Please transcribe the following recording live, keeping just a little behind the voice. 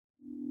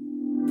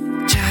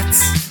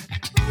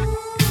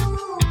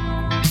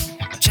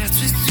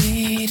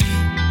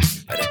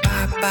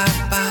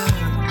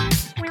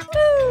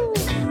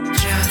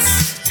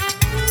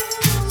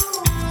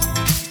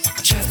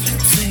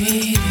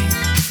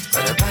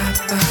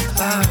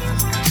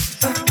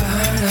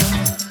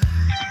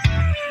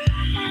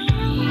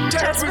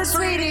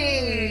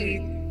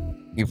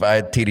If I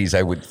had titties,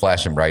 I would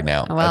flash them right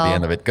now at the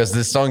end of it because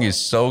this song is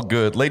so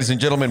good. Ladies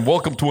and gentlemen,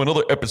 welcome to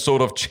another episode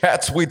of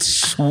Chats with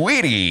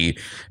Sweetie.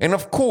 And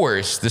of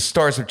course, the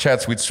stars of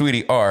Chats with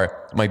Sweetie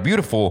are my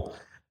beautiful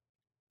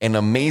and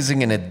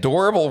amazing and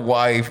adorable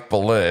wife,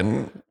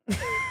 Belen.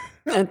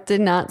 That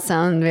did not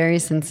sound very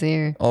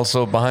sincere.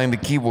 Also behind the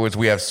keyboards,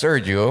 we have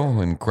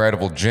Sergio,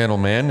 incredible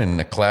gentleman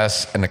and a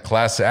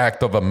class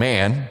act of a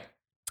man.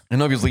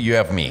 And obviously you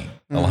have me,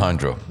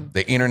 Alejandro,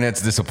 the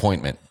internet's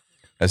disappointment.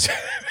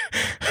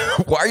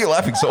 Why are you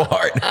laughing so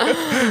hard?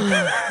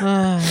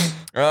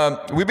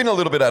 We've been a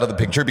little bit out of the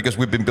picture because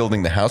we've been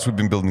building the house. We've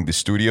been building the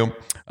studio.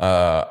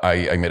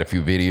 I made a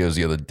few videos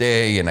the other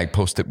day and I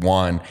posted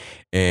one.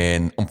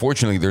 And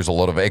unfortunately, there's a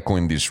lot of echo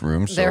in this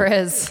room. So there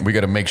is. We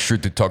got to make sure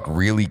to talk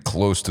really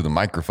close to the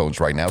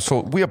microphones right now. So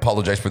we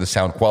apologize for the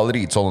sound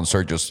quality. It's all on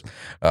Sergio's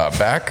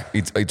back.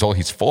 It's all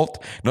his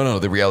fault. No.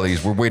 The reality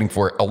is we're waiting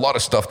for a lot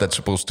of stuff that's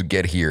supposed to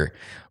get here.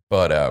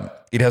 But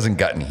it hasn't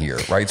gotten here,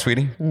 right,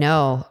 sweetie?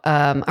 No.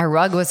 Our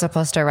rug was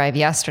supposed to arrive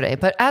yesterday.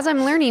 But as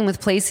I'm learning with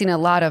placing a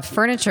lot of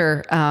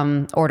furniture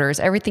orders,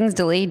 everything's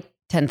delayed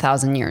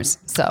 10,000 years.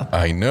 So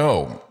I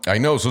know.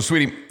 So,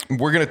 sweetie,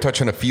 we're going to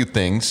touch on a few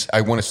things.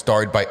 I want to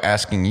start by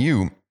asking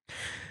you,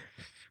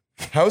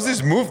 how's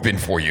this move been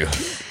for you?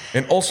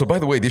 And also, by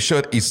the way, this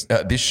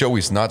show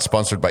is not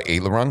sponsored by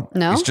Aileron.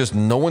 No? It's just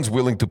no one's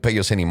willing to pay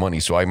us any money,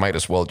 so I might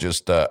as well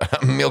just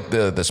milk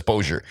the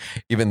exposure,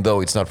 even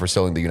though it's not for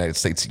selling in the United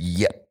States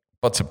yet.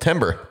 But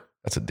September,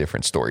 that's a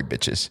different story,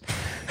 bitches.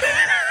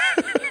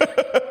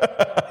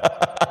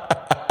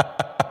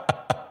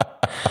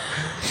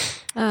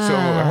 So,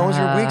 how was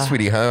your week,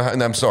 sweetie?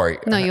 And I'm sorry.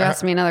 No, you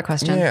asked me another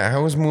question. Yeah,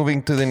 how was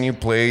moving to the new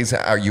place?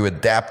 Are you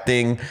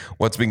adapting?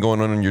 What's been going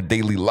on in your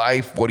daily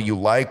life? What do you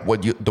like?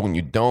 What don't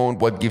you don't?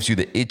 What gives you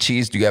the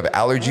itchies? Do you have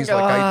allergies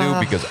like I do?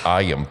 Because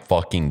I am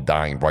fucking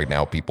dying right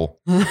now, people.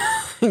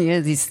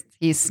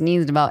 He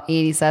sneezed about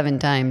 87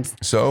 times.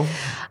 So?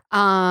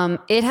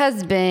 It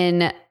has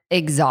been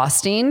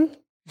exhausting,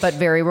 but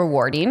very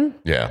rewarding.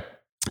 Yeah.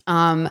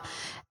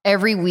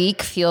 Every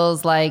week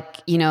feels like,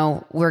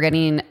 we're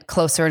getting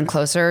closer and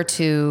closer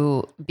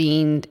to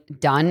being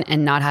done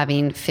and not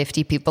having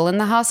 50 people in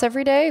the house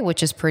every day,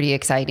 which is pretty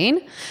exciting.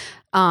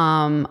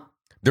 The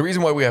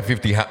reason why we have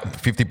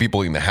 50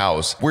 people in the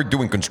house, we're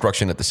doing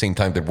construction at the same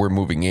time that we're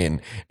moving in,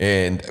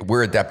 and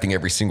we're adapting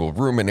every single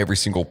room and every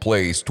single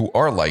place to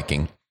our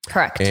liking.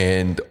 Correct.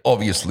 And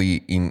obviously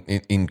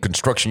in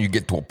construction, you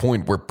get to a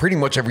point where pretty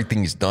much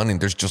everything is done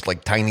and there's just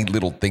like tiny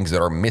little things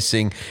that are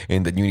missing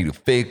and that you need to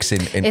fix.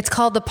 And it's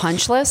called the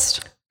punch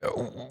list.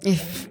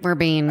 If we're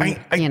being, I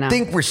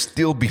think we're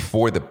still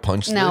before the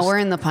punch list. No, we're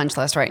in the punch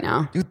list right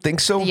now. You think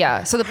so?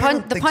 Yeah. So the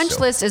punch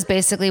list is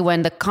basically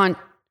when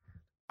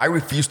I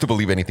refuse to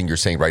believe anything you're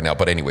saying right now,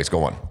 but anyways,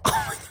 go on.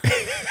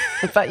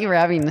 I thought you were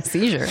having a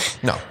seizure.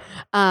 No.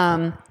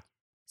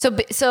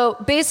 So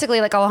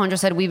basically, like Alejandro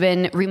said, we've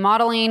been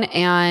remodeling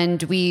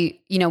and we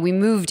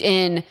moved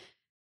in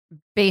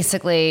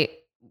basically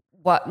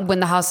when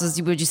the house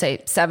was, would you say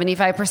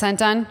 75%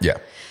 done? Yeah.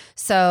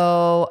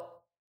 So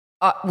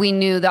we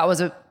knew that was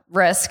a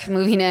risk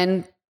moving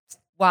in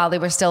while they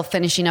were still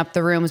finishing up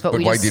the rooms. But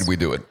why did we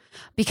do it?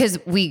 Because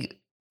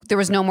there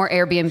was no more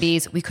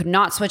Airbnbs. We could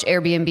not switch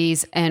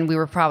Airbnbs, and we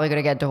were probably going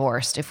to get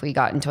divorced if we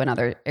got into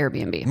another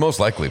Airbnb. Most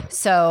likely.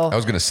 So I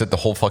was going to set the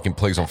whole fucking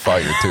place on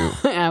fire too.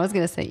 I was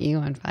going to set you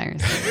on fire.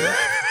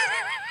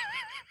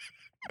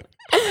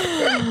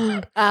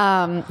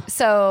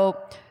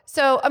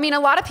 So I mean, a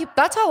lot of people.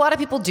 That's how a lot of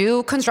people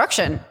do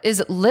construction: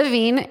 is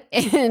living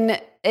in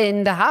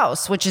the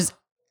house, which is.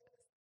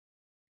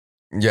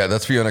 Yeah,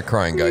 that's Fiona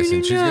crying, guys.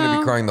 And she's going to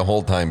be crying the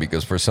whole time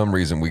because for some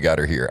reason we got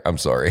her here. I'm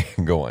sorry.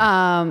 Go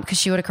on.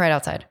 Because she would have cried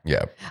outside.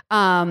 Yeah.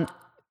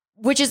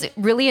 Which is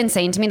really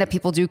insane to me that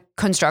people do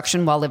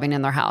construction while living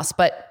in their house.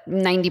 But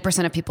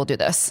 90% of people do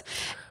this.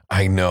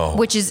 I know.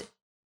 Which is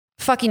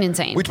fucking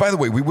insane. Which, by the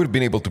way, we would have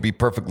been able to be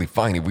perfectly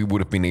fine if we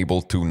would have been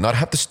able to not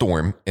have the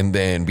storm and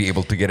then be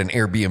able to get an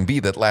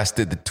Airbnb that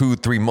lasted the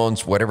 2-3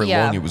 months, whatever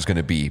long it was going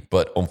to be.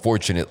 But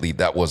unfortunately,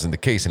 that wasn't the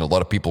case. And a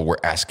lot of people were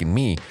asking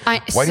me,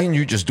 why didn't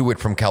you just do it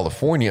from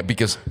California?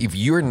 Because if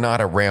you're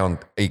not around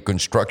a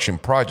construction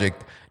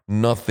project,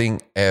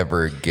 nothing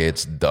ever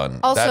gets done.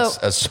 Also, that's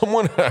as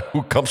someone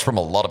who comes from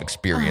a lot of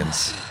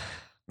experience,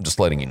 I'm just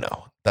letting you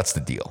know. That's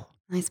the deal.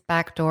 Nice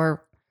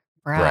backdoor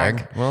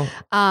brag. Well,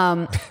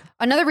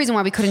 another reason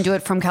why we couldn't do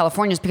it from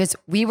California is because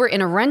we were in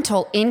a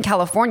rental in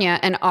California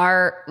and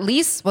our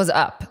lease was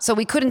up. So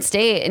we couldn't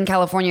stay in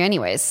California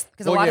anyways.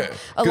 Because a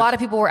lot of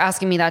people were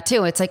asking me that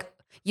too. It's like,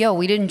 yo,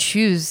 we didn't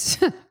choose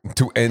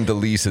to end the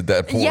lease at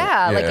that point.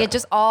 Yeah, like it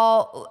was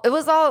all a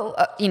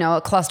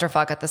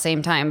clusterfuck at the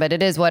same time, but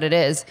it is what it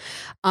is.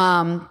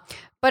 But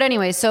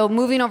anyway, so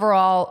moving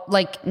overall,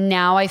 like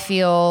now I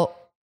feel,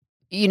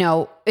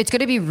 it's going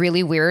to be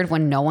really weird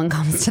when no one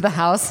comes to the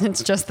house.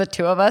 It's just the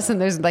two of us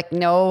and there's like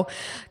no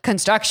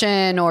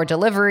construction or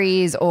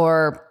deliveries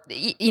or,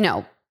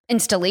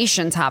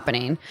 installations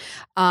happening.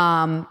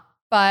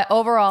 But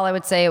overall, I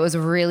would say it was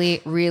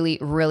really, really,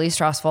 really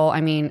stressful. I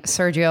mean,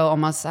 Sergio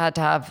almost had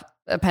to have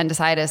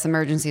appendicitis,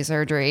 emergency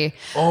surgery.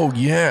 Oh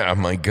yeah,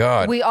 my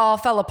God. We all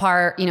fell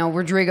apart. You know,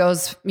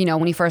 Rodrigo's, you know,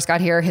 when he first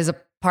got here, his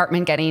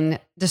apartment getting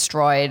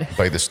destroyed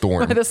by the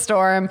storm. By the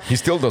storm. He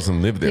still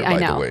doesn't live there, by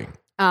the way.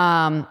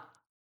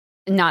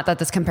 Not that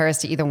this compares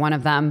to either one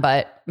of them,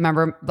 but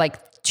remember,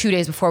 like 2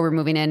 days before we were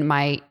moving in,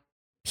 my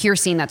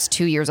piercing that's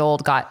 2 years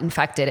old got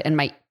infected and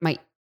my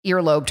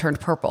earlobe turned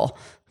purple.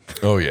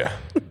 Oh yeah.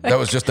 That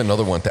was just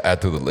another one to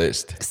add to the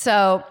list.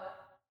 So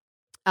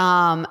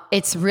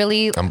it's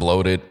really... I'm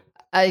bloated.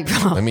 I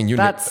mean,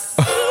 that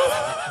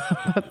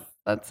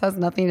has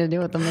nothing to do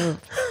with the move.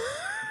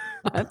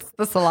 That's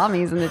the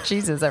salamis and the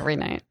cheeses every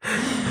night.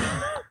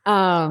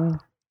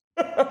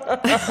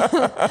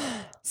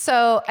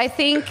 So I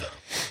think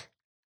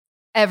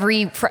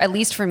at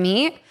least for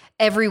me,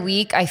 every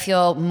week I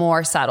feel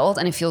more settled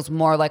and it feels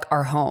more like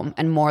our home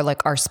and more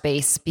like our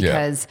space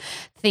because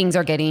things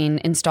are getting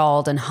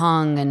installed and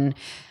hung, and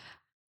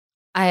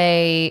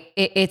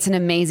it's an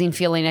amazing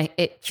feeling.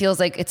 It feels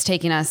like it's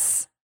taking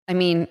us, I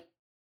mean,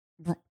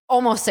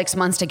 almost 6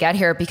 months to get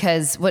here,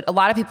 because what a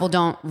lot of people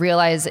don't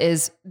realize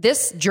is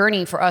this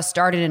journey for us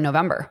started in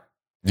November.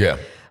 Yeah.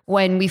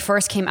 When we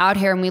first came out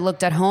here and we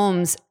looked at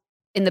homes,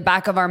 in the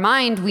back of our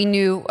mind, we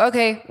knew,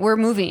 okay, we're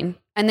moving.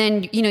 And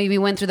then, you know, we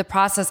went through the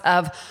process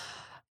of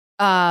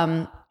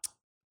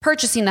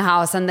purchasing the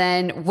house and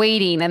then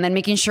waiting and then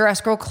making sure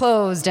escrow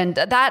closed. And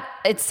that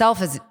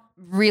itself is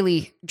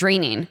really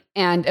draining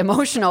and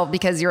emotional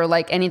because you're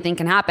like, anything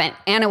can happen.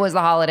 And it was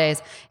the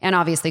holidays and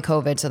obviously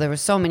COVID. So there were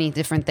so many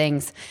different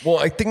things. Well,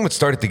 I think what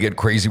started to get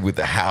crazy with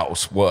the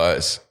house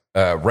was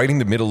right in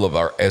the middle of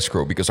our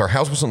escrow, because our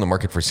house was on the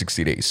market for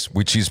 60 days,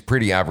 which is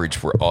pretty average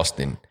for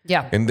Austin.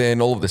 Yeah. And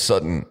then all of a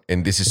sudden,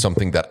 and this is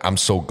something that I'm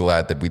so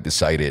glad that we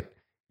decided,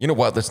 you know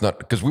what, let's not,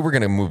 because we were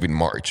going to move in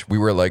March. We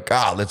were like,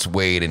 let's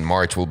wait. In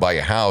March, we'll buy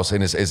a house.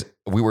 And as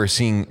we were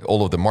seeing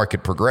all of the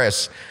market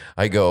progress,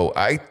 I go,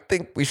 I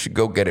think we should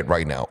go get it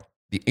right now.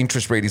 The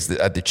interest rate is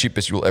at the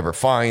cheapest you'll ever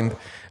find.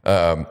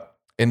 And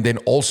then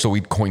also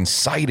it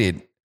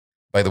coincided,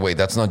 by the way,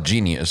 that's not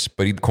genius,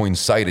 but it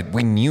coincided.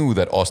 We knew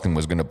that Austin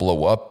was going to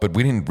blow up, but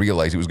we didn't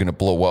realize it was going to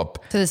blow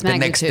up to this the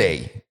next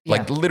day,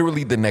 like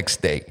literally the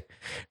next day.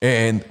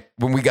 And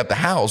when we got the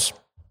house,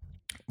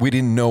 we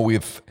didn't know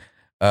if...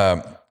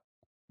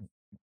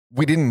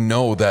 we didn't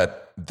know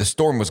that the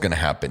storm was going to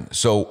happen.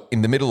 So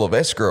in the middle of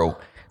escrow,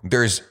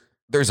 there's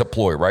a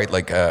ploy, right?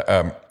 Like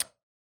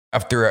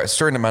after a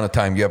certain amount of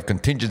time, you have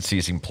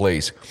contingencies in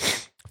place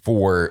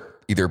for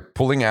either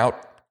pulling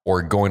out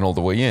or going all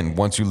the way in.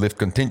 Once you lift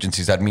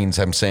contingencies, that means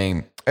I'm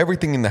saying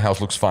everything in the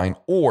house looks fine,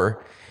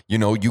 or, you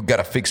know, you got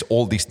to fix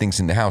all these things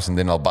in the house and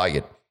then I'll buy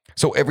it.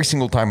 So every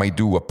single time I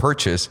do a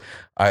purchase,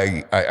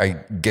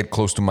 I get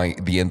close to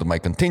the end of my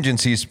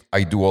contingencies.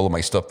 I do all of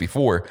my stuff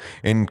before,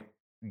 and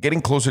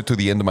getting closer to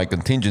the end of my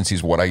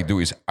contingencies, what I do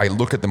is I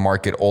look at the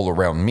market all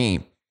around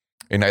me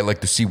and I like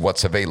to see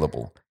what's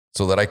available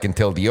so that I can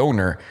tell the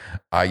owner,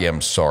 I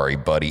am sorry,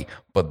 buddy,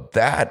 but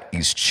that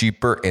is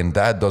cheaper and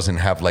that doesn't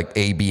have like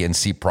A, B, and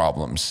C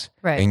problems.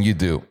 Right. And you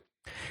do.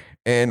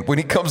 And when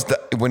it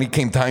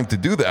came time to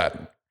do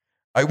that,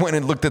 I went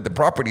and looked at the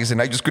properties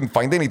and I just couldn't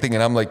find anything.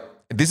 And I'm like,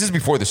 this is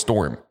before the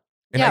storm.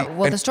 And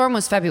the storm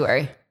was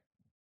February.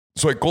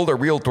 So I called our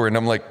realtor and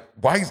I'm like,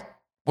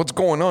 what's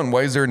going on?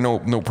 Why is there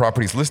no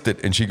properties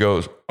listed? And she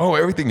goes, oh,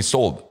 everything is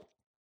sold.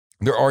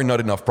 There are not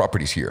enough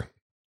properties here.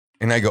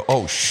 And I go,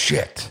 oh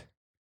shit,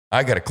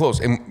 I got to close.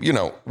 And you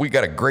know, we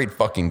got a great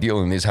fucking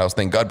deal in this house.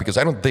 Thank God, because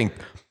I don't think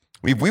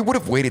if we would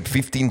have waited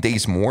 15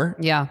 days more,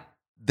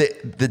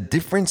 the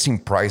difference in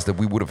price that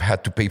we would have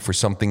had to pay for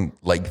something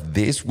like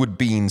this would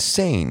be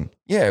insane.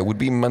 Yeah, it would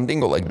be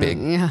Mandingo like big,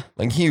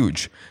 like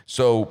huge.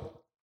 So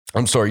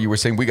I'm sorry, you were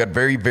saying we got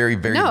very, very,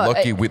 very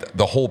lucky with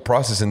the whole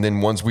process. And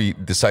then once we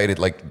decided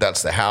like,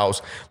 that's the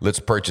house, let's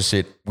purchase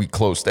it. We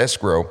closed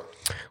escrow.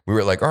 We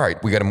were like, all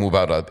right, we got to move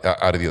out of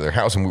the other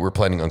house. And we were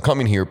planning on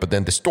coming here, but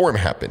then the storm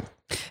happened.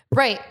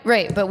 Right.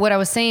 But what I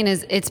was saying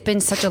is it's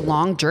been such a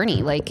long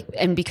journey. Like,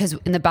 and because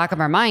in the back of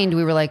our mind,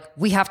 we were like,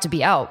 we have to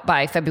be out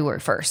by February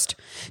 1st.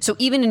 So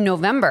even in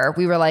November,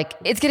 we were like,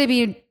 it's going to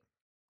be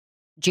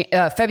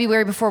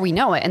February before we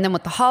know it. And then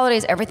with the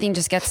holidays, everything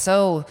just gets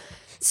so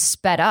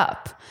sped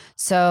up.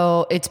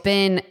 So it's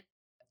been,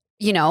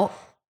 you know,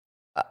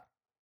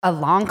 a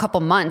long couple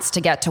months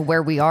to get to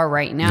where we are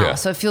right now. Yeah.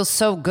 So it feels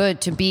so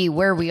good to be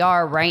where we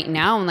are right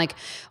now. And like,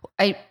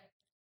 I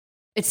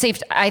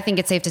think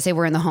it's safe to say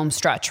we're in the home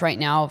stretch right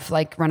now of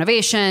like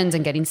renovations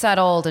and getting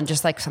settled and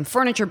just like some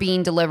furniture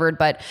being delivered.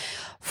 But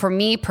for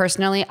me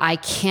personally, I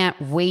can't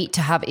wait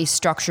to have a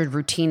structured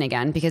routine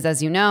again, because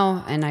as you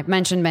know, and I've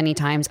mentioned many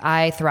times,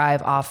 I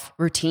thrive off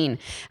routine,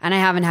 and I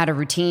haven't had a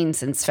routine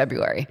since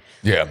February.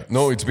 Yeah,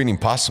 no, it's been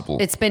impossible.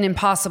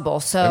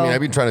 So I mean, I've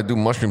been trying to do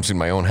mushrooms in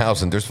my own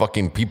house, and there's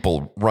fucking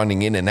people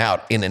running in and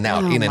out, left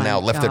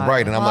and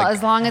right. And I'm like,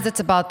 as long as it's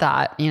about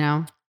that, you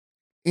know,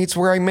 it's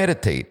where I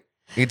meditate.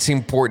 It's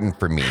important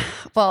for me.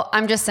 Well,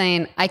 I'm just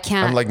saying I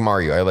can't. I'm like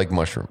Mario. I like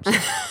mushrooms.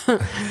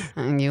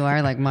 You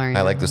are like Mario.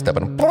 I like to step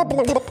in. I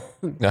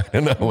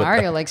don't know.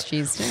 Mario likes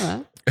cheese too,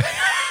 huh?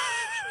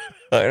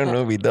 I don't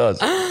know if he does,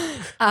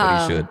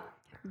 but he should.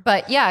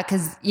 But yeah,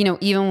 because, you know,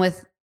 even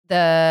with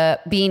the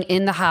being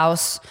in the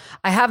house,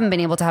 I haven't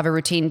been able to have a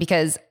routine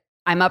because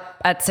I'm up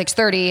at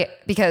 6:30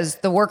 because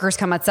the workers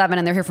come at 7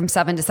 and they're here from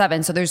 7 to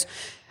 7. So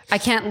I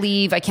can't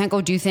leave. I can't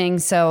go do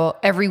things. So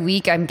every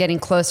week I'm getting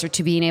closer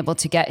to being able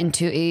to get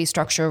into a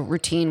structured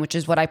routine, which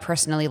is what I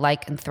personally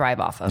like and thrive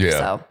off of. Yeah.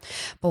 So,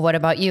 but what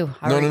about you?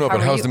 No.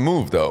 But how's the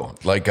move though?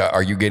 Like,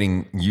 are you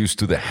getting used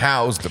to the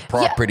house, the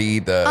property,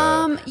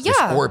 the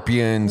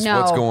scorpions? No.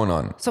 What's going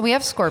on? So we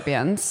have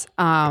scorpions.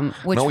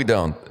 Which, No, we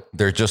don't.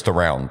 They're just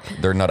around.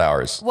 They're not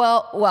ours.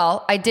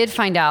 Well, I did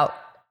find out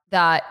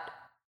that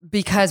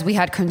because we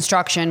had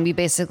construction, we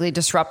basically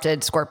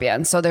disrupted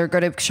scorpions. So they're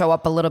going to show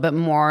up a little bit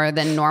more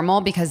than normal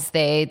because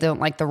they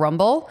don't like the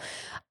rumble.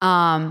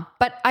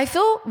 But I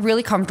feel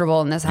really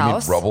comfortable in this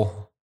house. You mean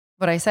rubble?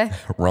 What'd I say?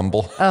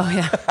 Rumble. Oh,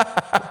 yeah.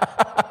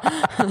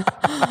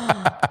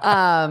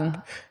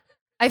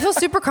 I feel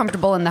super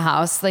comfortable in the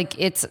house. Like,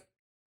 it's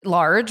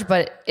large,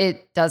 but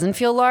it doesn't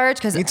feel large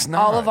because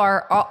all of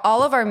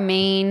our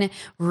main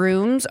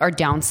rooms are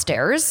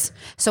downstairs.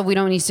 So we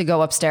don't need to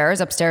go upstairs.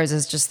 Upstairs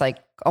is just like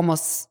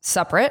almost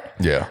separate.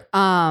 Yeah.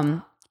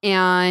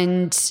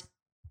 And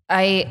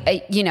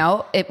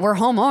we're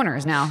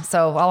homeowners now.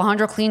 So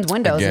Alejandro cleans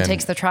windows and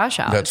takes the trash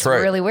out. That's it's right.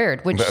 really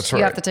weird, which That's you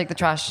right. have to take the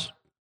trash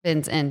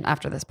bins in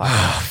after this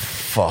podcast.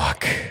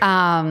 Fuck.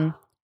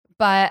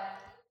 But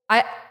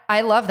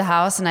I love the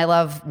house and I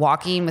love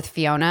walking with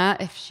Fiona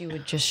if she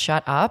would just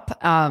shut up.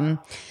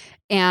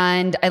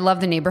 And I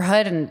love the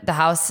neighborhood and the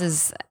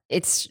house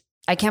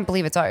I can't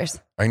believe it's ours.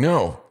 I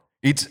know.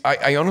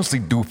 I honestly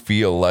do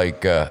feel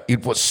like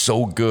it was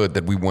so good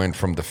that we went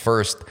from the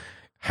first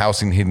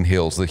house in Hidden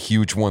Hills, the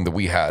huge one that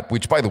we had,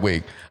 which by the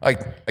way, I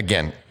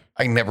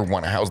never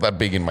want a house that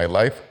big in my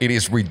life. It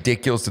is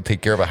ridiculous to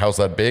take care of a house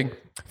that big.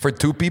 For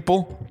 2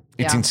 people,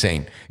 it's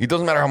insane. It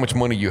doesn't matter how much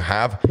money you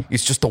have.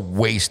 It's just a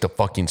waste of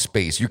fucking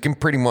space. You can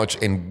pretty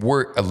much, and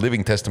we're a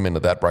living testament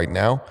of that right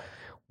now.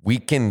 We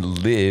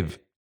can live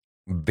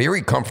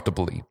very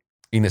comfortably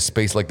in a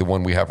space like the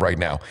one we have right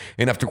now.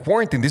 And after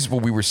quarantine, this is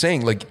what we were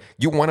saying. Like,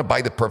 you want to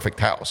buy the perfect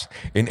house.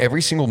 And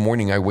every single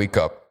morning I wake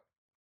up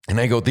and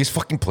I go, this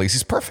fucking place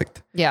is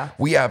perfect. Yeah.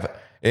 We have,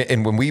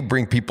 and when we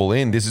bring people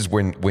in, this is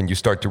when you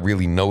start to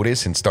really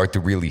notice and start to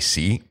really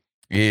see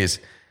is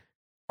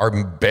our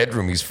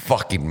bedroom is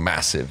fucking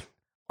massive.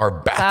 Our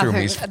bathroom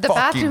is the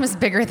bathroom is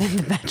bigger than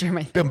the bedroom.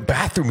 I think. The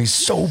bathroom is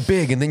so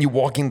big. And then you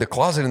walk in the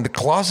closet and the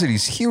closet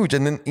is huge.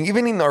 And then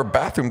even in our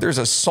bathroom, there's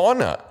a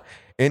sauna.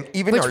 And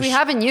even which we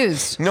haven't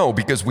used. No,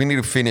 because we need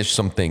to finish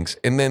some things.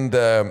 And then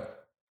the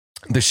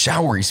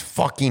shower is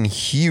fucking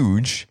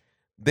huge.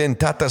 Then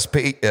Tata's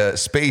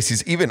space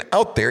is even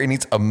out there and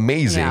it's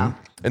amazing. Yeah.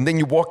 And then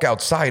you walk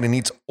outside and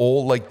it's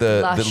all like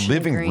the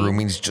living room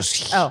is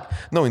just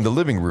no, in the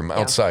living room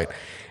outside.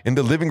 And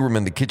the living room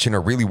and the kitchen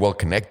are really well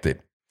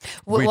connected.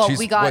 Which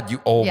is what you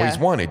always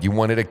wanted. You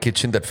wanted a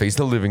kitchen that faced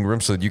the living room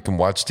so that you can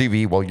watch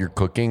TV while you're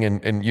cooking,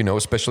 and you know,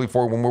 especially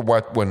for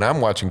when I'm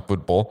watching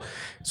football,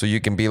 so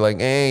you can be like,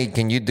 hey,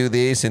 can you do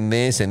this and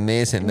this and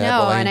this and that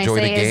while I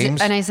enjoy the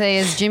games? And I say,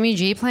 is Jimmy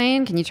G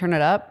playing? Can you turn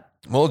it up?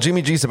 Well,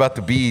 Jimmy G's about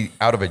to be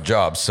out of a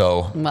job,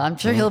 so well, I'm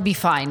sure he'll be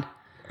fine.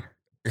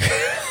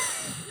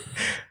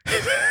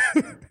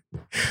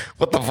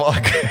 What the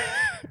fuck?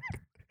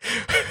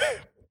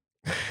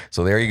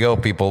 So there you go,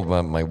 people.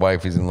 My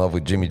wife is in love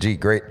with Jimmy G.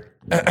 Great.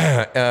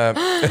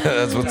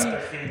 That's what's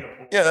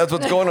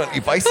going on.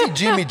 If I see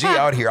Jimmy G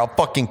out here, I'll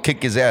fucking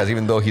kick his ass,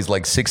 even though he's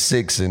like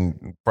 6'6"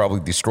 and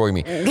probably destroy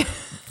me.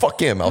 Fuck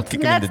him. I'll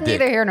kick him in the dick. That's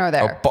neither here nor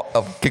there.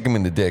 I'll kick him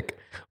in the dick.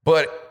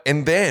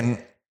 And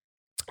then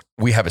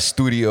we have a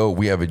studio,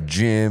 we have a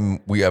gym,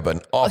 we have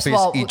an office,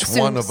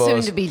 one of us.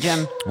 Soon to be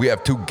gym. We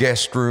have 2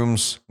 guest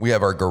rooms. We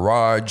have our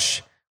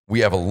garage. We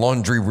have a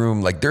laundry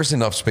room. Like, there's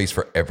enough space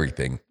for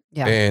everything.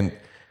 Yeah. And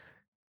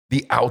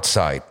the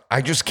outside,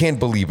 I just can't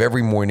believe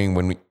every morning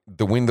when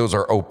the windows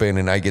are open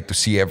and I get to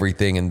see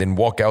everything and then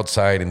walk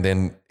outside, and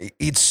then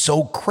it's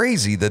so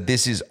crazy that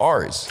this is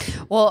ours.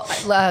 Well,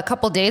 a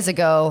couple days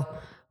ago,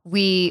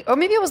 or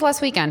maybe it was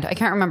last weekend, I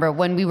can't remember,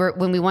 when we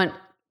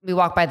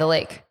walked by the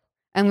lake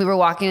and we were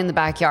walking in the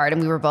backyard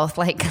and we were both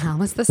like,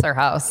 how is this our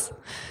house?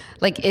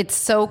 Like, it's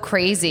so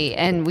crazy.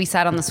 And we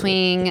sat on the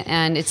swing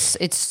and it's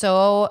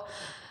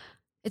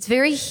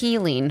very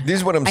healing. This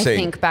is what I'm saying.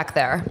 I think back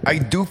there. I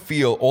do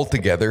feel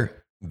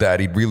altogether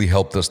that it really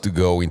helped us to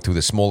go into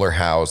the smaller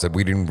house that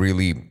we didn't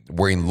really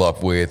were in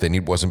love with, and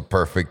it wasn't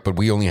perfect, but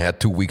we only had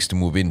 2 weeks to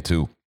move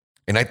into.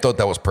 And I thought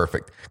that was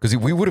perfect. Because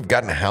if we would have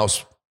gotten a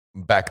house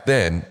back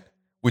then,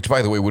 which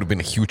by the way would have been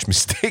a huge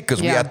mistake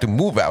because we had to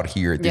move out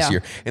here this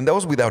year. And that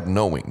was without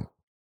knowing.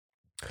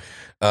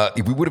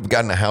 If we would have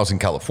gotten a house in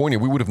California,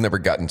 we would have never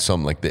gotten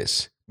something like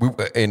this.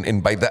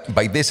 And by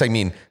this I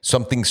mean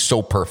something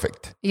so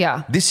perfect.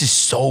 Yeah. This is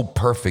so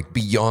perfect,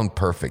 beyond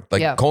perfect.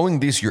 Like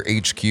calling this your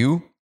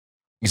HQ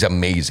is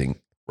amazing,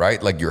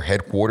 right? Like your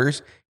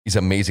headquarters is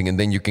amazing. And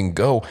then you can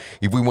go,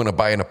 if we want to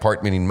buy an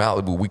apartment in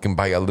Malibu, we can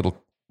buy a little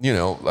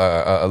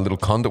a little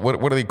condo.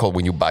 What are they called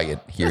when you buy it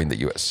here in the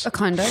U.S.? A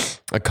condo.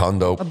 A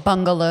condo. A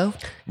bungalow.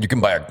 You can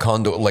buy a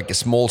condo, like a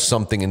small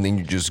something, and then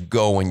you just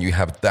go and you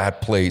have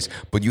that place,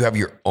 but you have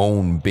your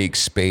own big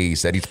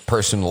space that is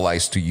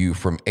personalized to you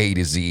from A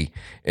to Z.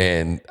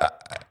 And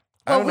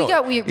I don't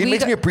know. It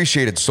makes me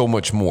appreciate it so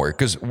much more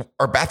because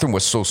our bathroom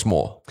was so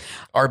small.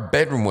 Our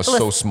bedroom was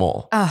so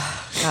small.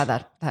 Oh, God,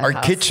 that our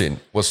house. Kitchen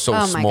was so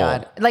small. Oh, my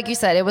God. Like you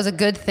said, it was a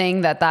good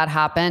thing that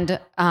happened.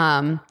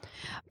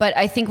 But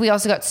I think we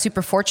also got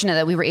super fortunate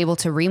that we were able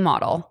to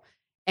remodel.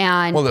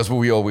 And well, that's what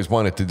we always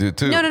wanted to do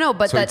too. No.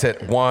 But so it's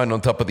at one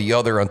on top of the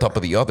other on top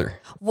of the other.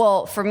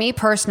 Well, for me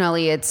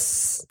personally,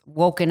 it's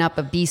woken up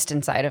a beast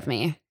inside of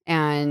me.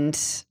 And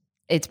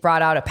it's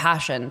brought out a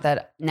passion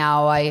that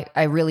now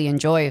I really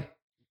enjoy,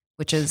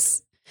 which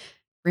is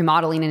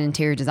remodeling and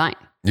interior design.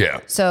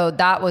 Yeah. So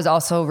that was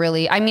also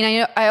really,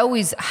 I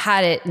always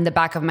had it in the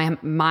back of my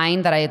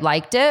mind that I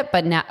liked it,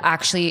 but now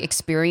actually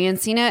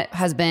experiencing it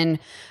has been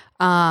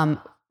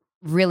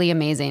really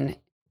amazing.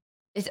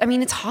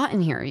 It's hot in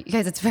here. You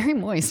guys, it's very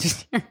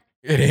moist.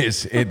 It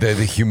is. The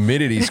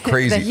humidity is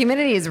crazy. The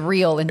humidity is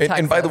real in Texas.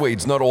 And by the way,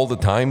 it's not all the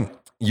time.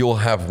 You'll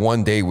have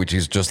one day which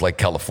is just like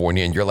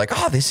California and you're like,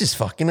 oh, this is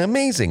fucking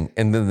amazing.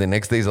 And then the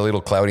next day is a little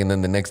cloudy. And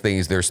then the next day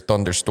is there's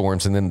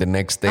thunderstorms. And then the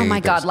next day. Oh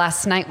my God.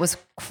 Last night was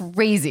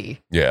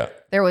crazy. Yeah.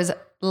 There was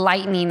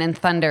lightning and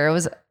thunder.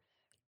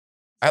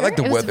 I like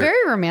the weather. It was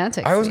very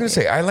romantic. I was going to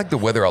say, I like the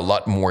weather a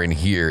lot more in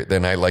here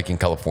than I like in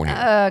California.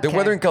 Okay. The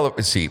weather in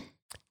California, see,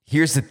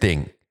 here's the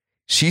thing.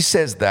 She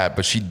says that,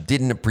 but she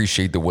didn't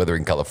appreciate the weather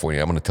in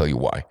California. I'm going to tell you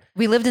why.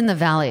 We lived in the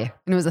valley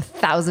and it was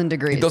 1,000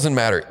 degrees. It doesn't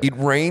matter. It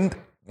rained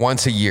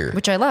once a year.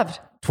 Which I loved.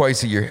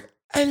 Twice a year.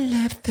 I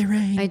love the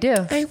rain. I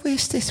do. I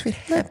wish this would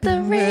happen. Let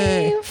the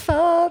rain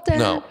fall down.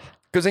 No,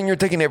 because then you're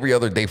taking every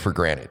other day for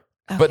granted.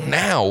 Okay. But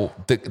now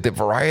the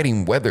variety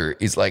in weather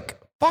is like,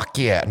 fuck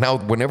yeah. Now,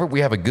 whenever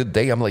we have a good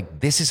day, I'm like,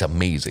 this is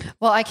amazing.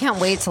 Well, I can't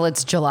wait till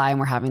it's July and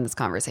we're having this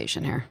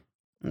conversation here.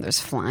 And there's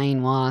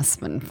flying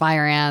wasps and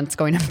fire ants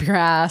going up your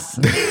ass.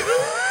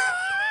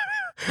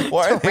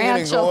 Why are they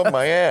going to go up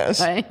my ass?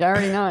 I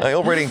already know it. I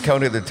already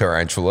encountered the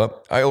tarantula.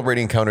 I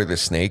already encountered the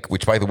snake,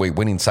 which, by the way,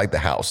 went inside the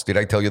house. Did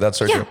I tell you that,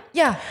 Sergio?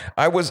 Yeah.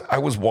 I was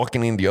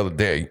walking in the other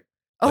day.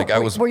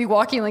 Were you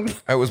walking like?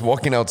 I was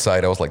walking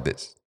outside. I was like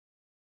this.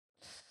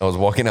 I was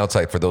walking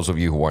outside. For those of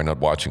you who are not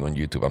watching on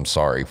YouTube, I'm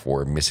sorry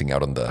for missing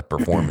out on the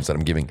performance that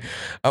I'm giving.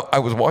 I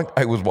was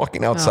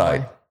walking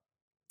outside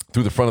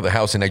through the front of the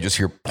house, and I just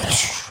hear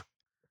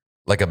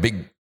like a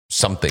big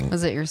something.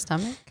 Was it your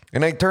stomach?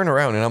 And I turn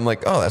around and I'm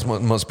like, oh, that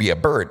must be a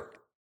bird.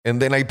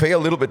 And then I pay a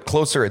little bit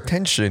closer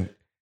attention,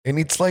 and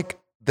it's like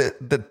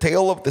the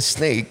tail of the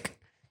snake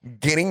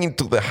getting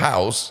into the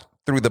house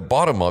through the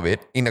bottom of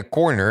it in a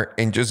corner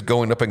and just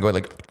going up and going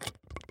like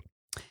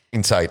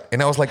inside.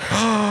 And I was like,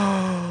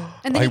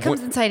 and then he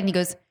comes inside and he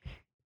goes,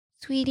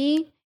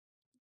 sweetie,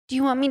 do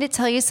you want me to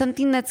tell you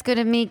something that's going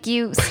to make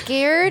you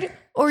scared?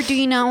 Or do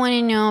you not want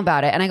to know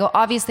about it? And I go,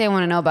 obviously I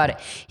want to know about it.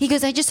 He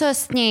goes, I just saw a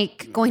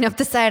snake going up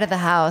the side of the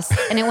house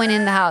and it went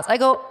in the house. I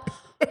go,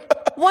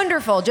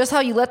 wonderful. Just how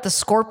you let the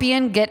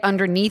scorpion get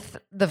underneath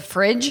the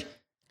fridge.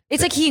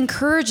 It's like he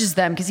encourages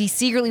them because he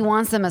secretly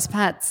wants them as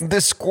pets. The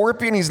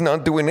scorpion is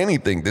not doing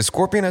anything. The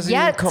scorpion hasn't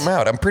even come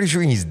out. I'm pretty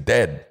sure he's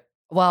dead.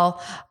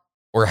 Well.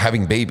 Or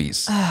having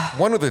babies.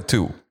 One of the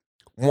two.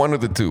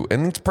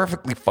 And it's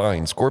perfectly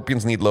fine.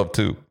 Scorpions need love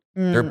too.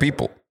 They're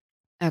people.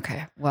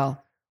 Okay,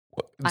 well.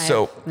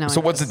 So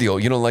what's the deal?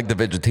 You don't like the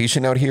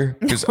vegetation out here?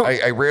 Because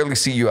I rarely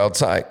see you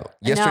outside.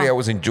 Yesterday, I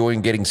was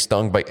enjoying getting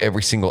stung by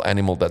every single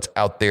animal that's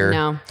out there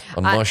on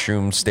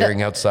mushrooms,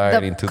 staring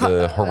outside into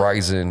the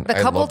horizon. The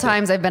couple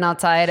times I've been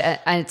outside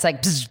and it's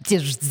like,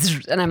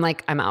 and I'm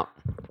like, I'm out.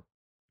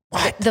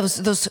 What?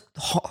 Those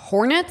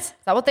hornets? Is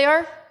that what they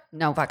are?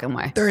 No fucking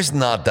way. There's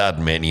not that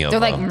many of them.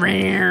 They're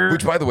like,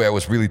 which by the way, I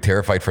was really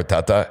terrified for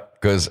Tata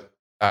because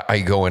I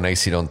go and I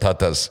sit on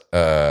Tata's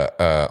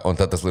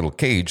little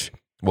cage.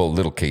 Well,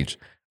 little cage.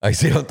 I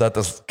sit on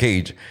Tata's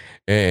cage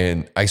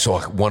and I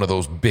saw one of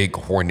those big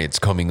hornets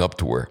coming up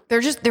to her.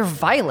 They're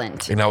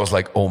violent. And I was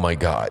like, oh my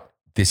God,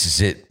 this is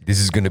it. This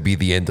is going to be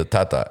the end of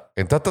Tata.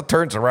 And Tata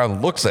turns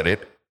around, looks at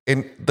it.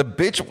 And the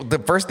bitch, the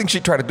first thing she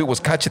tried to do was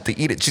catch it to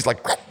eat it. She's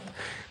like,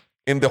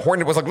 and the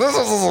hornet was like,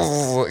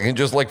 and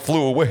just like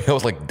flew away. I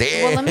was like,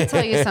 damn. Well, let me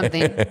tell you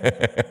something.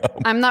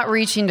 I'm not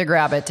reaching to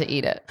grab it to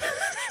eat it.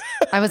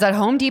 I was at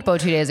Home Depot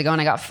 2 days ago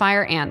and I got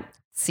fire ant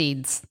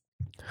seeds.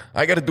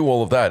 I got to do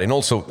all of that. And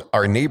also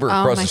our neighbor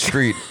across the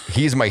street,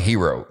 he's my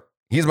hero.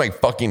 He's my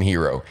fucking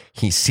hero.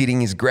 He's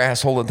seeding his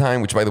grass all the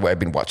time, which by the way, I've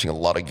been watching a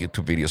lot of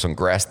YouTube videos on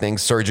grass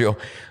things. Sergio,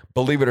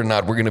 believe it or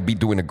not, we're going to be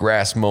doing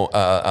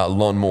a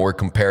lawnmower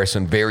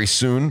comparison very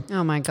soon.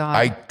 Oh my God.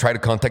 I tried to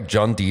contact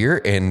John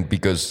Deere and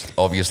because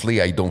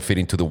obviously I don't fit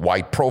into the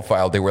white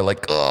profile, they were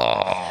like,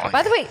 oh.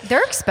 By the way,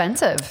 they're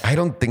expensive. I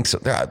don't think so.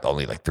 They're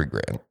only like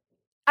 $3,000.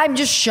 I'm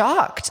just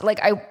shocked.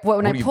 Like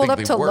when I pulled up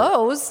to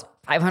Lowe's,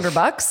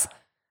 $500.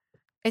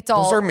 It's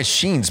all. Those are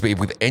machines, babe,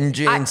 with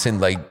engines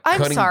and like I'm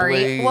cutting sorry.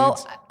 blades.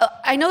 Well,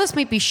 I know this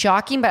might be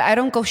shocking, but I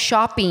don't go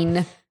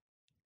shopping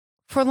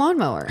for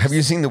lawnmowers. Have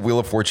you seen the Wheel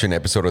of Fortune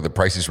episode or the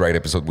Price is Right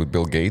episode with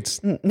Bill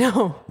Gates?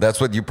 No. That's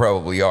what you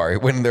probably are.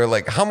 When they're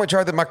like, how much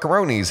are the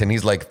macaronis? And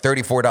he's like,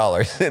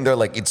 $34. And they're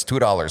like, it's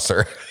 $2,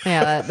 sir.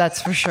 Yeah,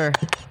 that's for sure.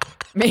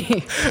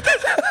 Me.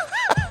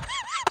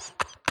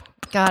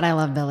 God, I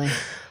love Billy.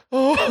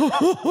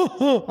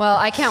 Well,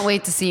 I can't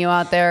wait to see you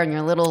out there in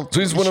your little So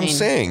this is what I'm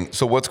saying.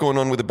 So what's going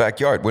on with the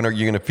backyard? When are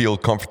you going to feel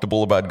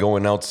comfortable about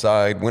going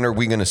outside? When are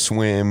we going to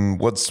swim?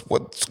 What's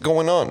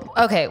going on?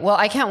 Okay, well,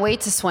 I can't wait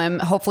to swim.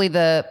 Hopefully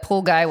the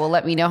pool guy will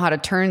let me know how to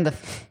turn the...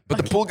 But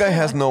the pool guy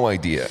has no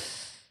idea.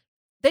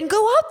 Then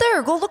go out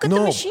there. Go look at the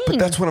machine. But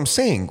that's what I'm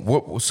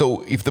saying.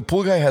 So if the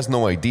pool guy has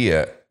no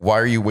idea, why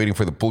are you waiting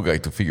for the pool guy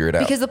to figure it out?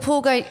 Because the pool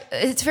guy,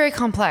 it's very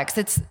complex.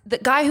 It's the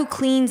guy who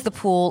cleans the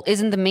pool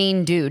isn't the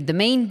main dude. The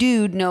main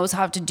dude knows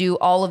how to do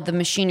all of the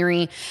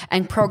machinery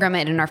and program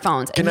it in our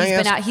phones. And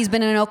he's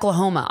been in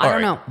Oklahoma. I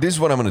don't know. This is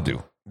what I'm going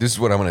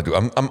to do.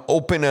 I'm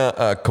open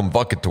a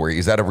convocatory.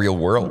 Is that a real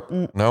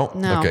word? No?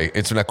 Okay.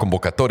 It's una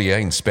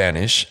convocatoria in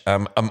Spanish.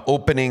 I'm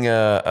opening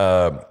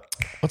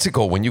what's it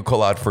called when you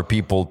call out for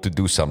people to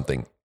do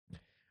something?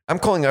 I'm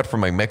calling out for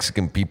my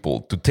Mexican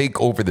people to take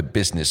over the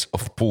business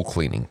of pool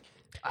cleaning.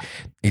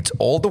 It's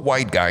all the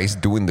white guys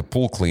doing the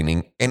pool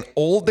cleaning, and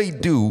all they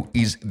do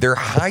is they're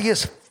high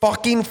as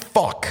fucking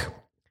fuck.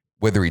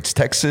 Whether it's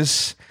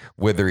Texas,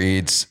 whether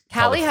it's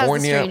California. Cali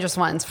has the strangest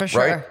ones, for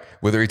sure. Right?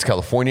 Whether it's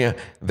California,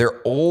 they're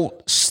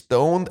all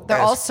stoned. They're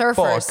all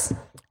surfers.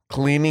 Fuck,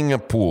 cleaning a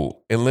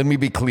pool. And let me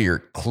be clear,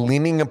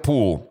 cleaning a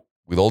pool,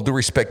 with all due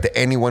respect to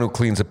anyone who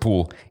cleans a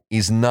pool,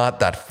 is not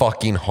that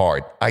fucking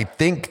hard. I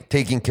think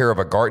taking care of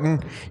a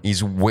garden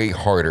is way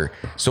harder.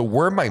 So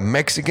where my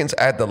Mexicans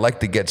at that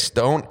like to get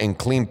stoned and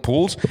clean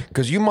pools,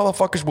 because you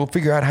motherfuckers will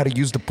figure out how to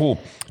use the pool.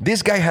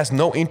 This guy has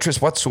no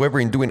interest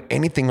whatsoever in doing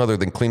anything other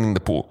than cleaning the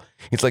pool.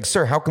 It's like,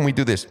 sir, how can we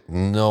do this?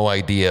 No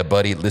idea,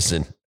 buddy.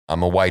 Listen,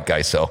 I'm a white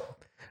guy, so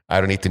I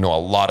don't need to know a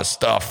lot of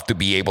stuff to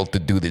be able to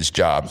do this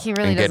job. He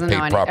really doesn't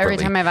know anything. Every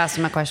time I've asked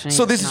him a question.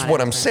 So this is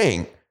what I'm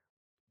saying.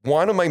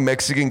 One of my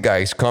Mexican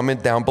guys,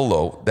 comment down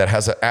below, that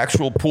has an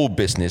actual pool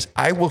business.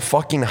 I will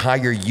fucking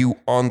hire you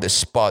on the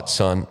spot,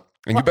 son.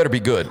 And you better be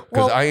good,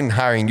 because I ain't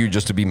hiring you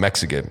just to be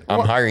Mexican.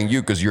 I'm hiring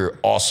you because you're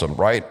awesome,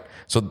 right?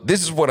 So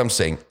this is what I'm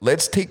saying.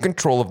 Let's take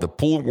control of the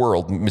pool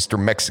world, Mr.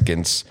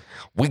 Mexicans.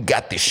 We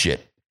got this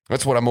shit.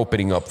 That's what I'm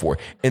opening up for.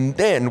 And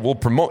then we'll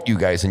promote you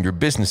guys and your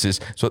businesses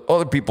so that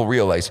other people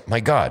realize,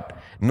 my God,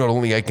 not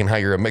only I can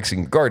hire a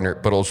Mexican gardener,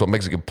 but also a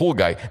Mexican pool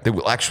guy that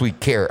will actually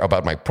care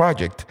about my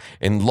project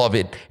and love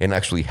it and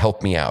actually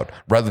help me out,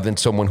 rather than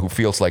someone who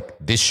feels like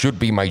this should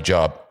be my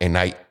job and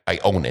I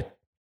own it.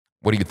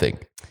 What do you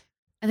think?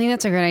 I think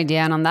that's a great idea.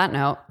 And on that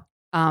note,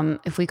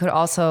 if we could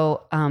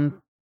also,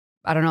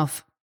 I don't know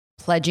if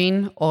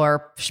pledging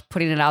or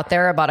putting it out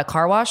there about a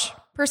car wash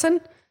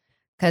person,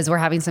 because we're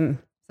having some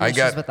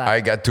issues with that.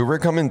 I got 2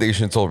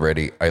 recommendations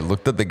already. I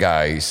looked at the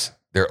guys.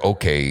 They're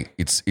okay.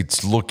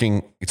 It's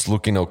looking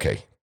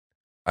okay.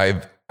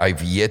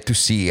 I've yet to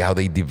see how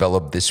they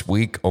develop this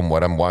week on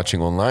what I'm watching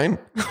online,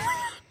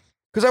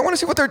 because I want to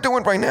see what they're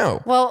doing right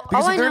now. Well,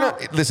 because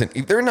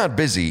if they're not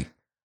busy,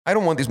 I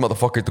don't want these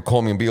motherfuckers to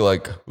call me and be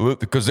like,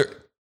 because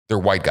they're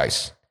white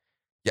guys.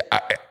 Yeah,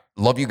 I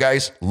love you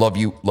guys, love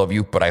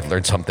you, but I've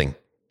learned something.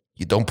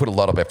 You don't put a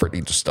lot of effort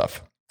into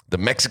stuff. The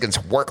Mexicans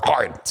work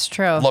hard. It's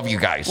true. Love you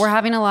guys. We're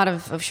having a lot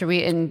of should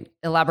we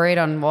elaborate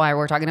on why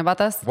we're talking about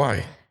this?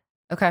 Why?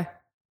 Okay.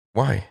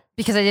 Why?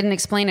 Because I didn't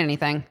explain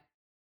anything.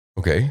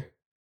 Okay.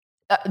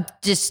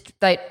 Just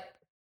that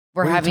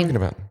we're having talking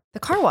about? The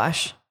car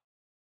wash.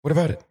 What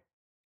about it?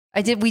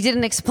 We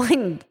didn't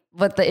explain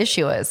what the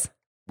issue is.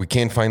 We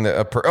can't find you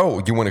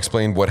want to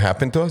explain what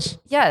happened to us?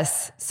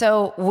 Yes.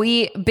 So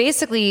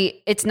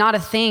it's not a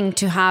thing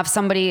to have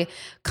somebody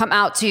come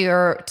out to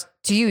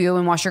you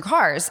and wash your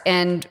cars.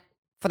 And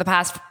for the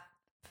past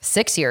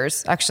 6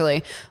 years,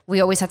 actually,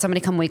 we always had somebody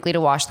come weekly to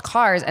wash the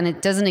cars, and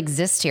it doesn't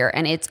exist here.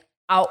 And it's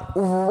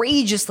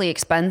outrageously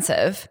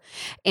expensive.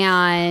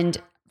 And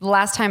the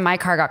last time my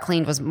car got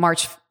cleaned was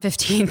March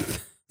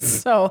 15th.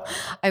 So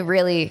we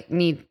really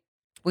need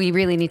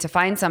to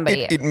find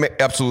somebody. It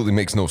absolutely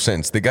makes no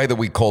sense. The guy that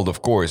we called,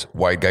 of course,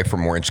 white guy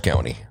from Orange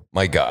County.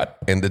 My God.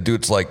 And the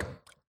dude's like,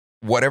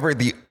 whatever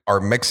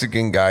our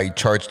Mexican guy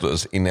charged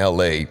us in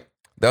LA,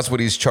 that's what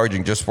he's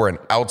charging just for an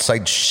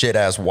outside shit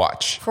ass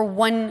watch. For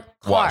one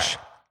car. Wash.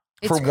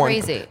 It's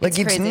crazy. It's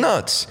crazy.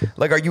 Nuts.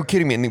 Like, are you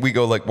kidding me? And we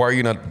go like, why are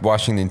you not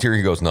washing the interior?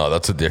 He goes, no,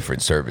 that's a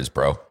different service,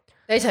 bro.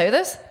 Did I tell you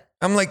this?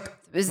 I'm like,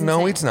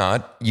 no, it's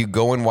not. You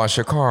go and wash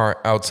a car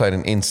outside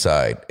and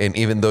inside. And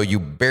even though you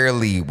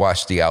barely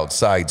wash the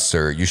outside,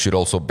 sir, you should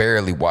also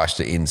barely wash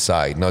the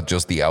inside, not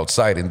just the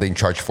outside, and then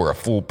charge for a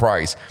full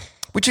price,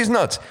 which is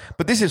nuts.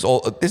 But this is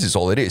all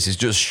it is. It's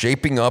just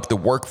shaping up the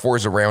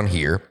workforce around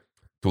here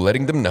to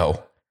letting them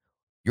know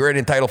you're an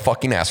entitled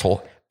fucking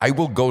asshole. I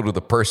will go to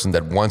the person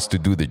that wants to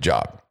do the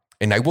job,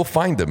 and I will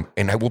find them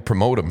and I will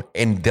promote them,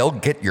 and they'll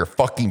get your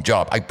fucking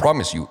job. I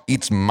promise you.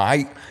 It's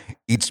my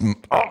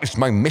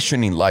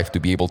mission in life to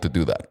be able to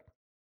do that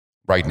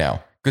right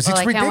now, because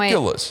it's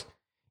ridiculous.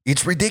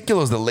 It's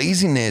ridiculous, the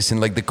laziness and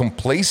like the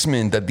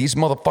complacement that these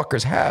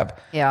motherfuckers have.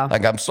 Yeah.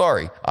 Like, I'm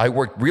sorry. I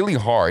worked really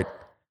hard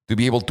to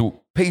be able to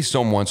pay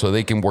someone so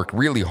they can work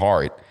really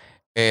hard.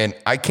 And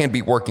I can't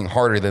be working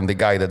harder than the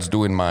guy that's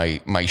doing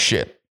my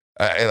shit.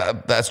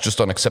 That's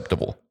just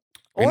unacceptable.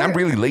 And I'm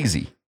really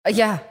lazy.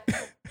 Yeah.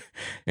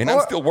 And I'm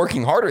still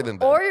working harder than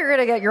them. Or you're going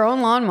to get your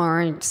own lawnmower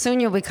and soon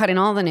you'll be cutting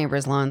all the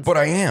neighbors' lawns. But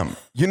I am.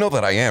 You know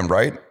that I am,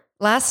 right?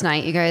 Last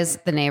night, you guys,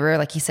 the neighbor,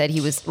 like he said, he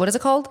was, what is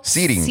it called?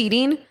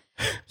 Seeding.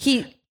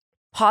 He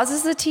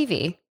pauses the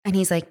TV and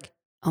he's like,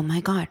 oh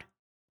my God,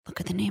 look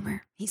at the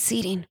neighbor. He's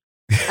seeding.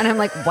 And I'm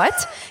like,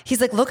 what?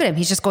 He's like, look at him.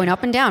 He's just going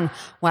up and down.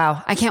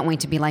 Wow. I can't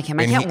wait to be like him.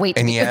 I can't wait.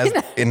 And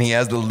he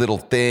has the little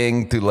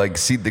thing to like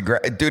seed the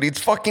grass. Dude, it's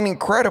fucking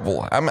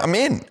incredible. I'm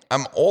in.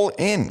 I'm all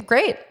in.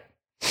 Great.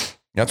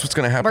 That's what's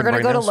going to happen. We're going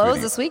to go to Lowe's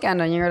sweetie. this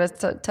weekend and you're going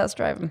to test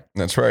drive him.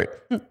 That's right.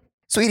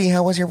 Sweetie,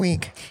 how was your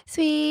week?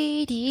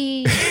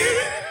 Sweetie.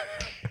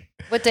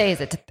 What day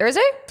is it?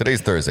 Thursday?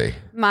 Today's Thursday.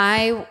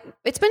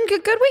 It's been a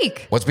good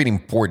week. What's been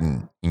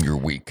important in your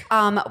week?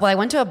 Well, I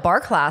went to a bar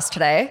class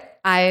today.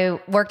 I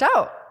worked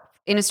out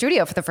in a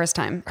studio for the first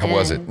time. How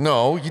was it?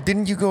 No,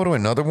 didn't you go to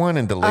another one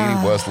and the lady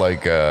was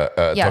like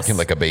yes. talking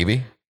like a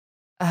baby?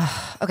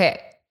 Okay.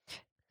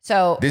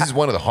 So this is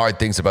one of the hard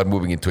things about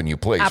moving into a new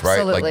place,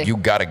 absolutely. right? Like you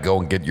got to go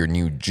and get your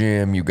new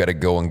gym. You got to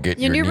go and get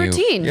your new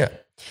routine. Yeah.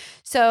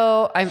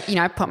 So I'm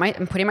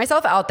putting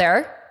myself out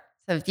there.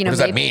 So, what does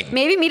that mean?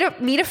 Maybe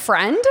meet a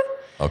friend.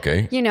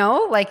 Okay.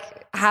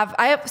 Like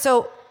I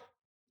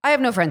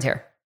have no friends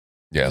here.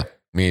 Yeah,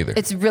 me either.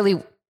 It's really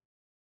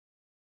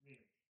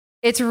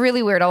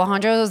weird.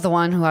 Alejandro is the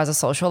one who has a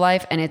social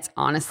life, and it's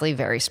honestly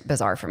very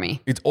bizarre for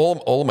me. It's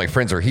all of my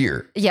friends are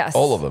here. Yes.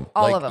 All of them.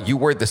 All of them. You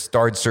were the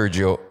start,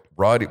 Sergio.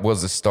 Rod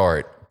was the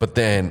start, but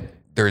then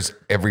there's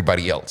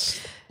everybody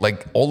else.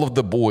 Like all of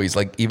the boys,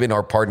 like even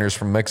our partners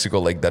from Mexico,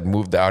 like that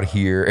moved out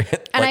here.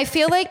 And I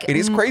feel like it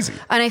is crazy.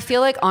 And I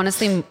feel like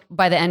honestly,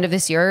 by the end of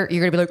this year,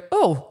 you're gonna be like,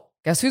 oh,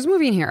 guess who's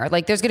moving here?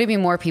 Like there's gonna be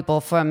more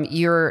people from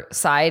your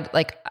side.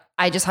 Like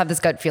I just have this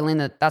gut feeling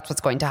that that's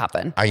what's going to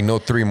happen. I know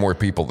 3 more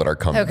people that are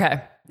coming.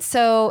 Okay.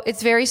 So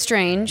it's very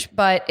strange,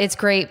 but it's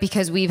great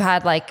because we've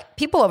had like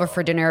people over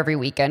for dinner every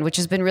weekend, which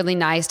has been really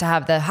nice to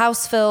have the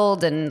house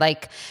filled and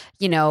like,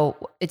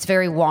 it's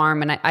very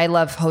warm and I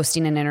love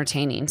hosting and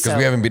entertaining. Because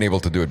we haven't been able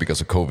to do it because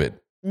of COVID.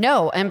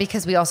 No. And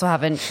because we also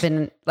haven't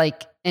been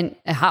like in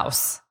a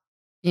house,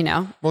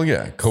 Well,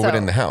 yeah, COVID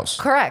in the house.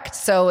 Correct.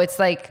 So it's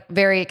like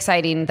very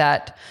exciting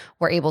that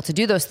we're able to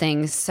do those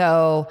things.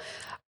 So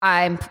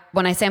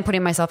when I say I'm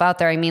putting myself out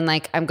there, I mean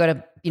like I'm going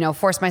to,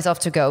 force myself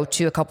to go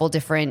to a couple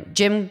different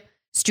gym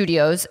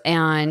studios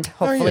and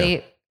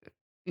hopefully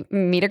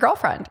meet a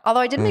girlfriend. Although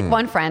I did make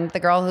one friend, the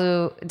girl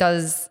who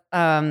does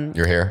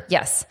your hair.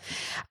 Yes.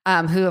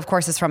 Who of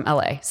course is from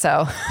LA.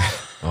 So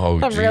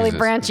I'm really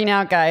branching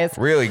out, guys.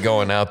 Really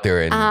going out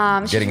there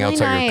and getting really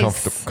outside your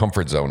nice.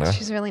 comfort zone. Huh?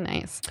 She's really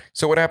nice.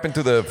 So what happened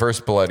to the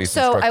first Pilates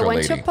instructor I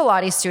went lady? to a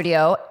Pilates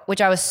studio, which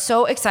I was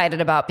so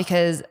excited about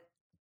because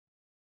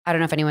I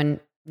don't know if anyone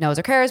knows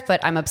or cares,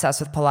 but I'm obsessed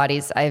with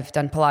Pilates. I've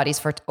done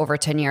Pilates for over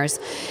 10 years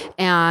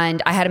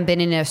and I hadn't been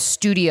in a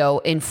studio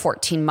in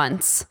 14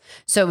 months.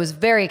 So it was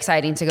very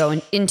exciting to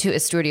go into a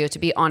studio to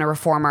be on a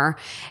reformer.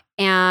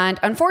 And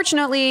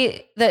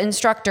unfortunately, the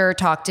instructor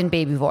talked in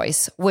baby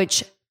voice,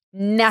 which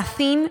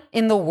nothing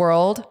in the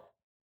world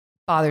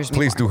bothers me.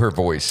 Please more. do her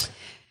voice.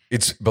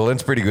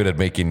 Belen's pretty good at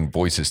making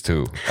voices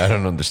too. I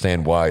don't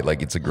understand why.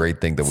 Like it's a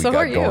great thing that we got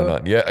going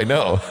on. Yeah, I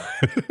know.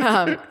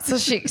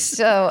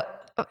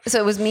 So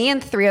it was me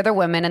and 3 other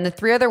women, and the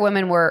 3 other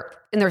women were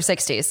in their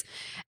 60s.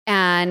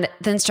 And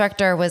the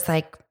instructor was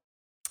like,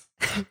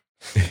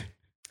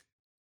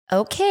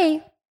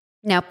 okay,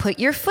 now put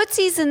your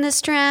footsies in the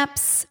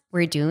straps.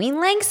 We're doing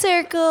leg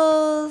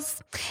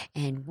circles.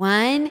 And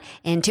 1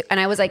 and 2.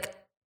 And I was like,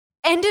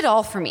 end it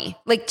all for me.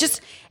 Like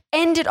just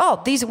end it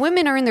all. These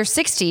women are in their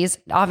 60s,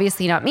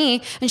 obviously not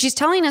me. And she's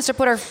telling us to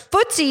put our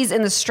footsies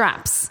in the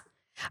straps.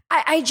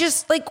 I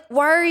just like,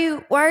 why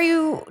are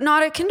you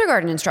not a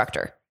kindergarten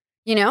instructor?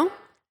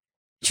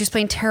 She was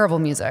playing terrible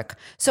music.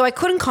 So I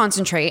couldn't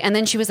concentrate. And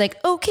then she was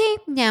like, okay,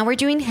 now we're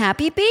doing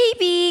happy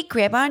baby.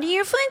 Grab onto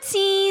your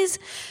footsies.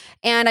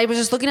 And I was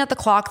just looking at the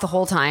clock the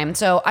whole time.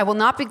 So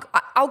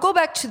I'll go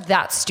back to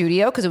that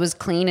studio because it was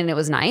clean and it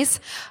was nice,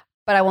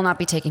 but I will not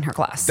be taking her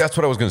class. That's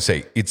what I was going to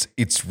say.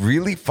 It's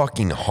really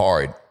fucking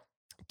hard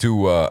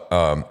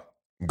to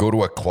go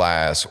to a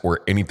class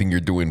or anything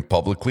you're doing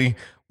publicly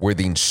where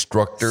the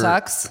instructor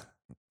sucks.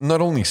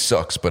 Not only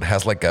sucks, but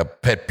has like a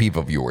pet peeve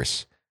of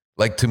yours.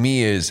 Like to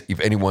me is if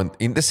anyone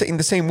in the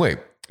same way,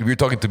 if you're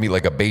talking to me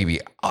like a baby,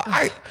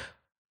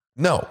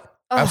 no,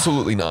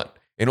 absolutely not.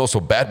 And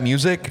also bad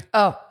music.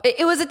 Oh,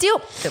 it was a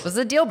deal. It was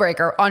a deal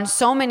breaker on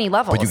so many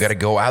levels. But you got to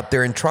go out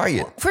there and try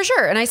it. For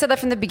sure. And I said that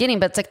from the beginning,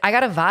 but it's like, I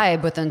got a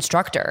vibe with the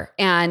instructor.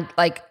 And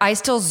like, I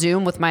still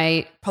Zoom with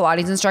my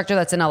Pilates instructor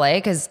that's in LA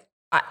because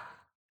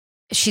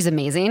she's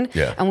amazing.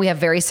 Yeah. And we have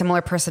very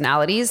similar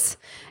personalities.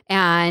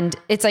 And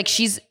it's like,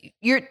 she's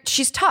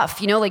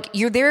tough, like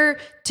you're there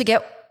to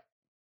get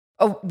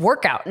a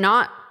workout,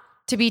 not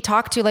to be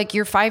talked to like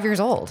you're 5 years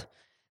old.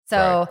 So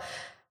Right.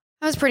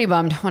 I was pretty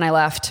bummed when I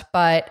left.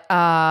 But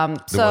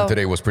The one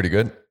today was pretty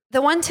good.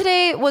 the one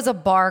today was a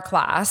bar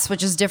class,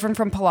 which is different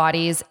from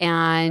Pilates.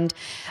 And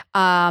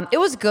it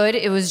was good.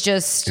 It was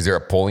just... Is there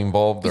a pole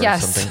involved or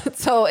something?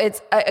 So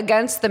it's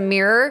against the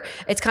mirror.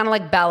 It's kind of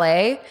like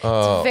ballet.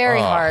 It's very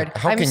hard.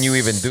 How can you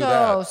even do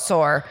that? So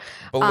sore.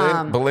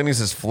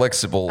 Belenis is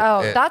flexible.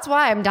 Oh, that's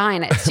why I'm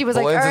dying. She was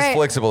like, all Belenis right. is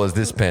flexible as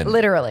this pen.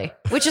 Literally,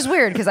 which is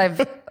weird because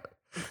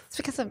it's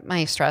because of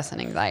my stress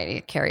and anxiety.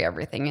 I carry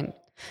everything in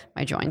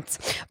my joints.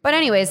 But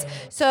anyways,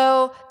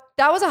 so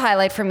that was a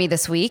highlight for me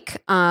this week.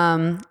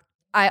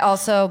 I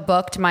also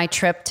booked my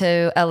trip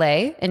to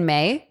LA in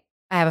May.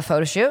 I have a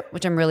photo shoot,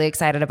 which I'm really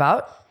excited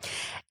about.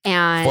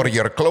 And For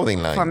your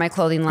clothing line. for my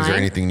clothing line. Is there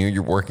anything new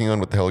you're working on?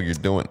 What the hell are you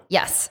doing?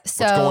 Yes.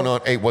 So What's going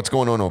on? Hey, what's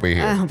going on over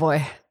here? Oh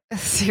boy,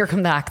 here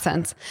come the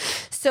accents.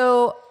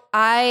 So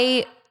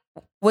I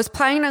was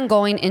planning on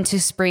going into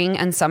spring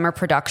and summer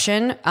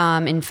production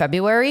in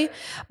February,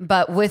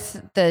 but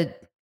with the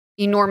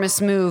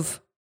enormous move,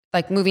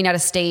 like moving out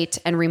of state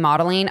and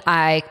remodeling,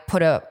 I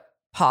put a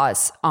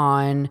pause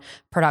on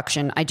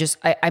production.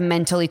 I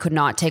mentally could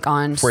not take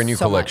on For a new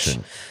so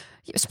collection.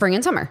 much. Spring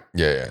and summer.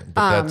 Yeah.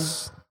 But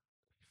that's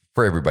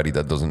for everybody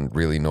that doesn't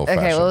really know fashion.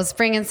 Okay, well, it was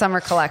spring and summer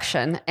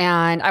collection,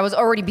 and I was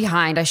already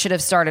behind. I should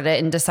have started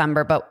it in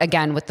December, but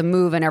again, with the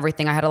move and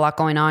everything, I had a lot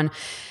going on,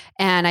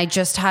 and I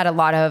just had a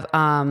lot of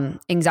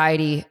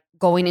anxiety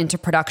going into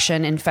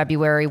production in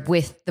February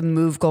with the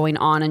move going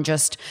on and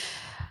just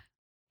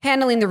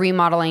handling the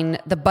remodeling,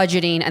 the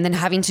budgeting, and then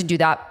having to do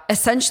that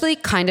essentially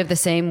kind of the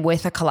same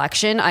with a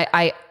collection.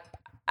 I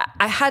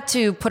had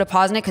to put a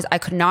pause in it because I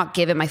could not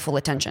give it my full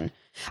attention.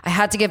 I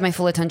had to give my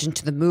full attention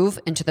to the move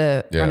and to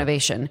the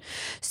renovation.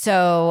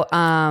 So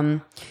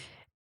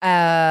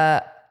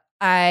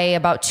I,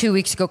 about 2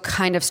 weeks ago,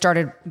 kind of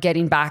started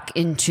getting back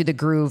into the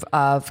groove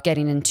of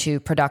getting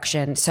into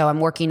production. So I'm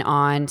working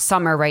on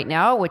summer right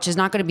now, which is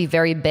not going to be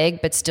very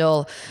big, but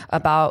still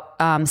about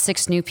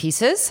 6 new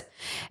pieces.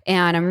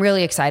 And I'm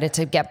really excited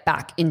to get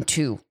back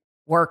into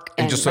work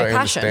and just so my I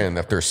passion. understand,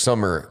 after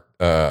summer,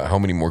 how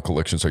many more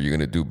collections are you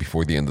going to do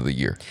before the end of the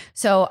year?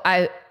 So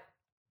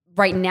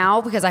right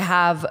now, because I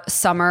have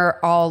summer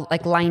all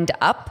like lined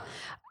up,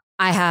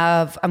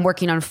 I'm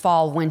working on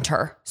fall,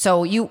 winter.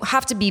 So you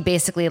have to be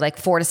basically like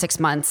 4 to 6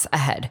 months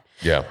ahead.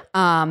 Yeah.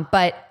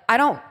 But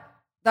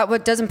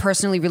that doesn't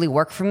personally really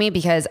work for me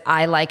because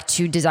I like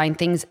to design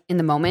things in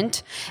the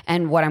moment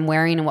and what I'm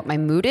wearing and what my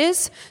mood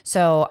is.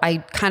 So I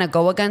kind of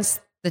go against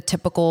the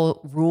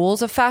typical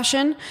rules of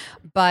fashion,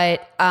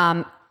 but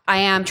I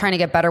am trying to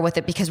get better with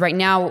it because right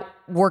now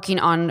working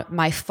on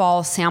my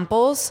fall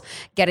samples,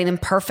 getting them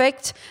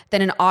perfect.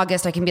 Then in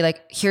August, I can be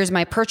like, here's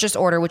my purchase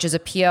order, which is a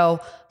PO.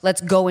 Let's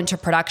go into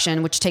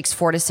production, which takes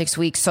 4 to 6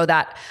 weeks so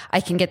that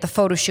I can get the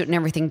photo shoot and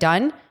everything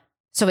done.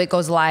 So it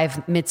goes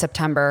live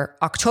mid-September,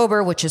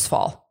 October, which is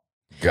fall.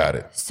 Got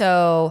it.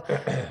 So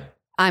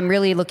I'm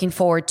really looking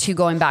forward to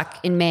going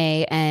back in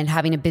May and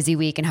having a busy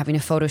week and having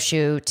a photo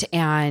shoot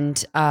and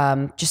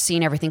just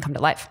seeing everything come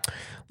to life.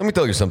 Let me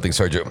tell you something,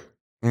 Sergio.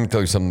 Let me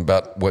tell you something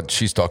about what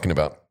she's talking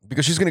about.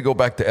 Because she's going to go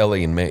back to LA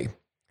in May.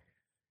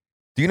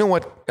 Do you know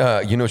what?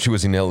 She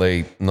was in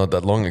LA not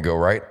that long ago,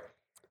 right?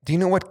 Do you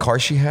know what car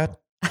she had?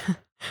 Do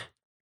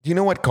you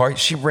know what car?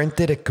 She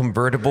rented a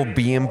convertible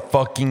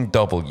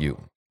BMW.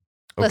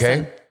 Okay?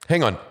 Listen.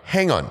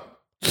 Hang on.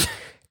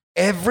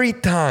 Every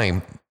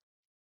time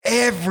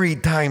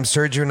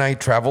Sergio and I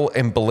travel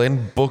and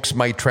Belen books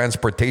my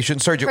transportation,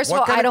 Sergio, First of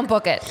all, I don't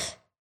book it.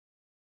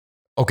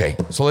 Okay,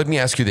 so let me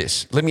ask you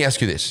this.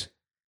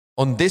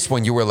 On this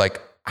one, you were like,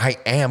 I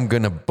am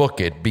going to book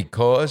it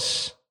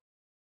because...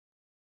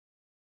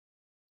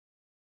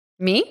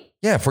 Me?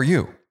 Yeah, for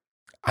you.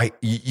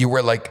 You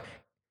were like,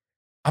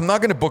 I'm not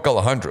going to book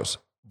Alejandro's,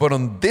 but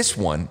on this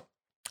one,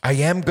 I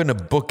am going to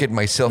book it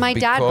myself. My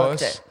dad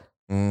booked it.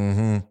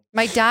 Mm-hmm.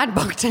 My dad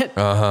booked it.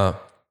 Uh-huh.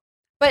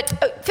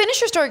 But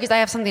finish your story because I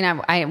have something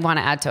I want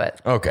to add to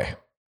it. Okay.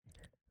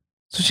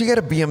 So she got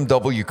a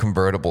BMW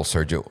convertible,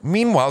 Sergio.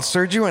 Meanwhile,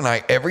 Sergio and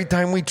I, every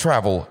time we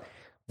travel,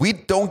 we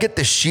don't get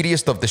the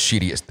shittiest of the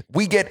shittiest.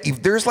 We get,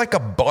 if there's like a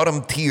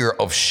bottom tier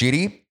of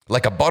shitty,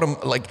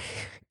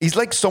 it's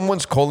like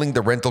someone's calling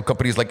the rental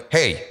companies like,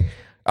 hey,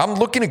 I'm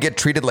looking to get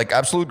treated like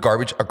absolute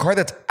garbage, a car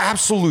that's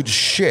absolute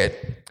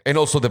shit, and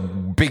also the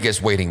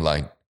biggest waiting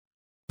line.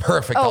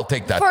 Perfect, I'll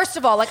take that. First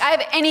of all, like I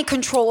have any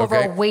control over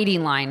a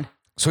waiting line.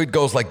 So it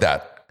goes like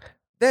that.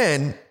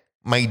 Then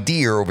my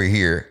dear over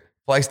here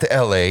flies to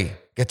LA,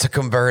 gets a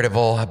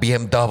convertible, a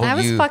BMW. I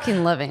was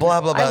fucking living. Blah,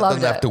 blah, blah. I loved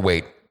Doesn't have to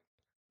wait.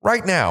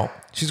 Right now,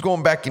 she's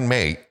going back in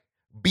May.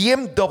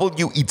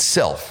 BMW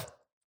itself,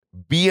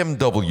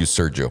 BMW,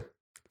 Sergio,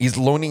 is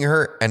loaning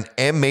her an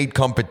M8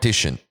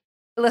 competition.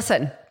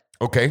 Listen.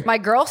 Okay. My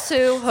girl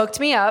Sue hooked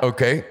me up.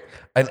 Okay.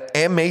 An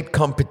M8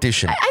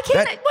 competition. I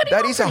can't. What do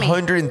you that is want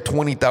from me?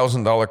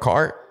 $120,000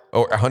 car.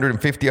 Or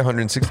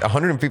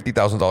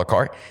 $150,000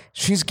 car.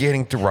 She's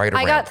getting to ride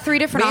around. I got 3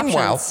 different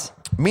options.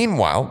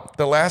 Meanwhile,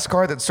 the last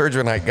car that Sergio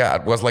and I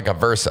got was like a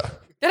Versa.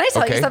 Did I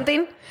tell you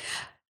something?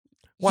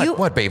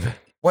 What, babe?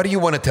 What do you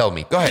want to tell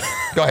me? Go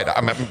ahead.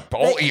 I'm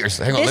all ears.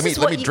 Hang on. Let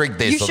me drink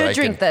this. You should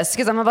drink this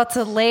because I'm about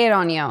to lay it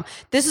on you.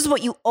 This is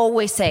what you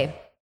always say.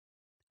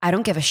 I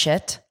don't give a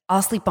shit.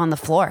 I'll sleep on the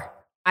floor.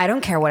 I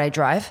don't care what I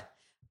drive.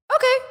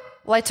 Okay.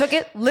 Well, I took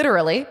it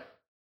literally,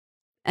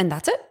 and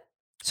that's it.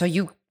 So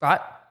you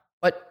got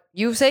what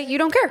you say you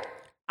don't care.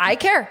 I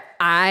care.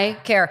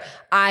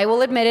 I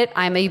will admit it.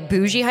 I'm a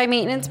bougie, high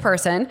maintenance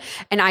person,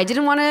 and I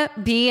didn't want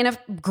to be in a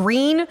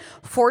green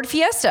Ford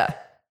Fiesta.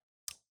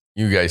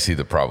 You guys see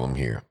the problem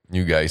here.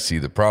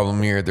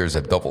 There's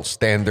a double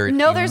standard.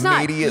 No, there's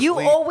not. You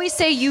always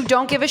say you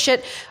don't give a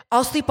shit.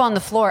 I'll sleep on the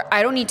floor.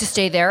 I don't need to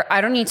stay there.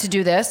 I don't need to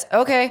do this.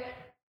 Okay.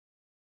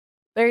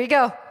 There you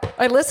go.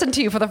 I listened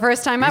to you for the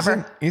first time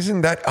ever.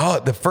 Isn't that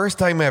the first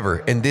time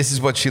ever? And this is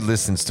what she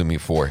listens to me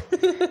for.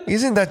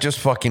 Isn't that just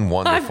fucking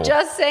wonderful? I'm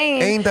just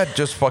saying. Ain't that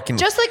just fucking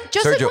just like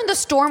Sergio, when the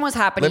storm was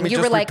happening,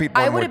 you were like,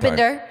 I would have been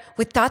there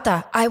with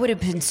Tata. I would have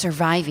been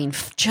surviving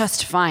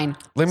just fine.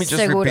 Let me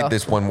just repeat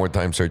this one more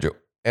time, Sergio.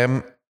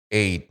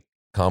 M8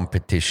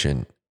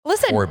 competition.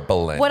 Listen, for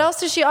Belen. What else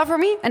did she offer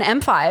me? An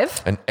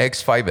M5, an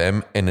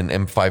X5M, and an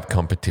M5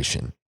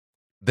 competition.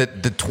 The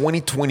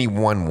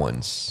 2021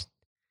 ones.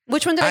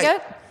 Which one did I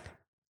get?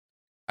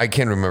 I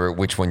can't remember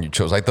which one you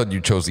chose. I thought you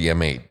chose the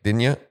M8,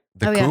 didn't you?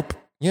 The coupe?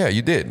 Yeah,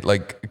 you did.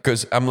 Like,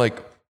 because I'm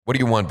like, what do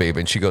you want, babe?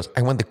 And she goes,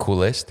 I want the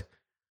coolest. I'm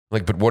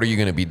like, but what are you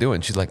going to be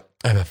doing? She's like,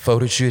 I have a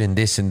photo shoot and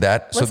this and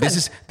that. Listen,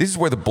 so this is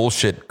where the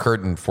bullshit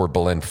curtain for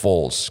Belen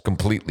falls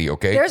completely,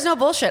 okay? There's no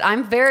bullshit.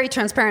 I'm very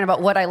transparent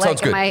about what I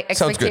like and my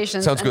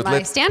expectations and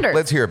my standards.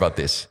 Let's hear about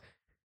this.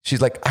 She's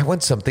like, I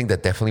want something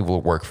that definitely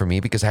will work for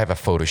me because I have a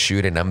photo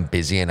shoot and I'm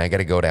busy and I got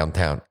to go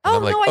downtown. And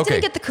I'm like, I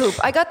didn't get the coupe.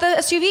 I got the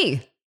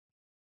SUV.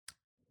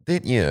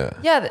 Did you?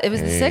 Yeah, it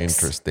was the 6.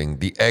 Interesting.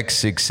 The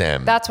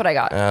X6M. That's what I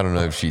got. I don't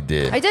know if she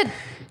did. I did.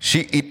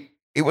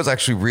 It was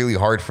actually really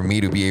hard for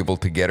me to be able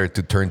to get her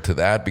to turn to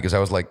that because I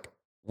was like,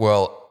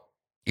 well,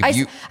 I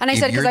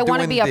said, because I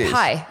want to be up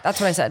high. That's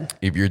what I said.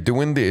 If you're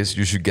doing this,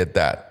 you should get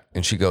that.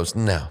 And she goes,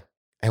 no,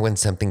 I want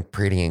something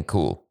pretty and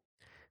cool.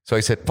 So I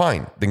said,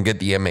 fine, then get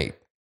the M8.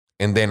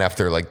 And then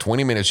after like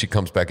 20 minutes, she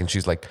comes back and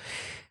she's like,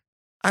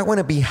 I want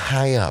to be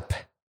high up.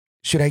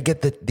 Should I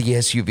get the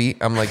SUV?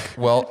 I'm like,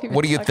 well,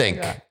 what do you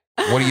think?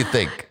 What do you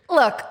think?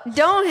 Look,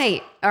 don't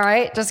hate, all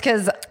right? Just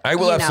because I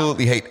will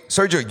absolutely hate.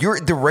 Sergio, you're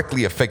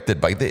directly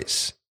affected by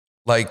this.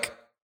 Like,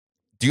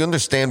 do you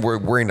understand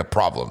we're in a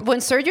problem? When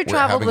Sergio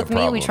traveled with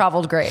me, we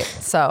traveled great.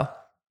 So.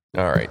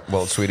 All right.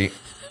 Well, sweetie.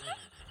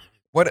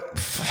 What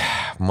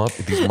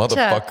these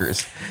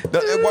motherfuckers?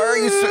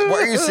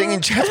 Why are you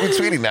singing Jasmine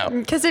Sweetie now?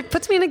 Because it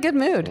puts me in a good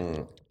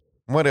mood.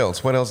 What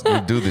else? What else did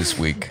you do this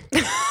week?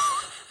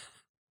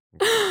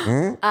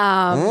 Did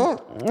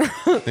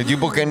you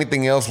book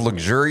anything else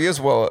luxurious?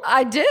 Well,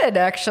 I did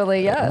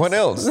actually. Yes. What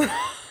else?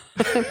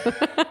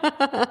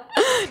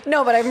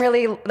 No, but I'm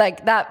really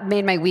like that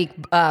made my week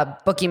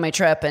booking my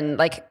trip and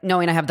like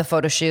knowing I have the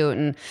photo shoot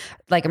and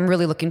like I'm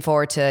really looking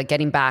forward to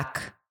getting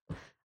back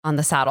on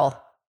the saddle.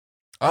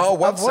 Oh,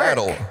 what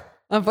saddle?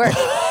 Of work.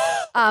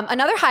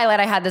 Another highlight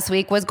I had this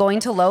week was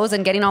going to Lowe's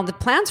and getting all the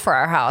plants for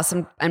our house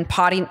and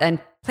potting and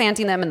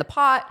planting them in the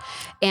pot.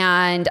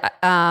 And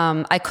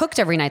I cooked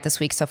every night this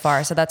week so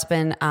far. So that's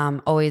been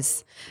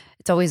always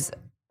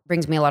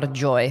brings me a lot of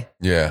joy.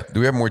 Yeah.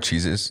 Do we have more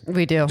cheeses?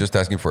 We do. Just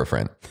asking for a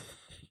friend.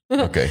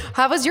 Okay.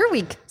 How was your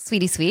week,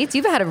 Sweetie Sweets?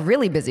 You've had a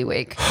really busy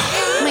week.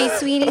 My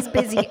sweetie's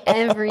busy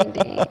every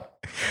day.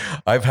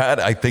 I've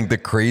had, I think, the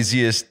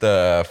craziest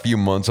few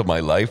months of my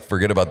life.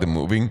 Forget about the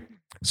moving.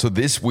 So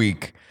this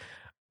week,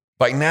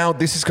 by now,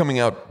 this is coming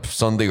out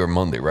Sunday or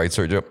Monday, right,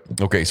 Sergio?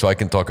 Okay, so I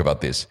can talk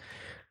about this.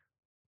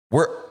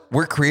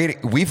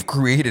 We've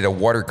created a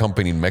water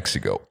company in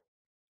Mexico.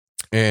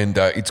 And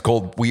it's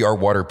called We Are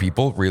Water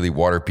People, really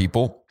water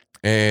people.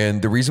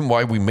 And the reason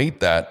why we made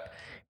that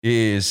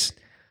is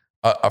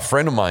a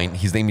friend of mine,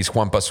 his name is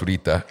Juan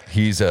Pazurita.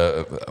 He's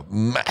a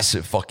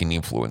massive fucking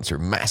influencer,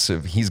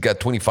 massive. He's got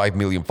 25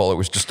 million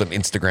followers just on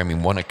Instagram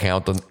in one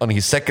account. On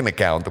his second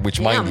account, which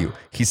mind you,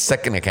 his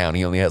second account,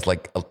 he only has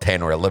like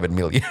 10 or 11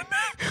 million.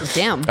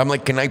 Damn. I'm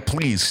like, can I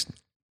please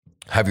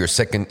have your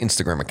second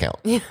Instagram account?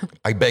 Yeah.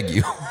 I beg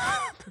you.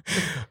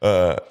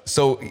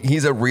 So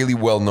he's a really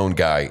well-known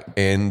guy.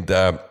 And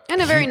a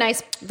very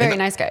nice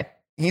guy.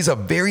 He's a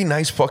very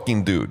nice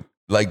fucking dude.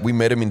 Like, we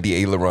met him in the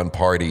Aileron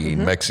party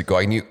in Mexico.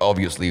 I knew,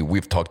 obviously,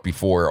 we've talked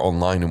before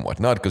online and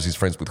whatnot because he's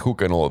friends with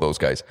Hookah and all of those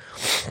guys.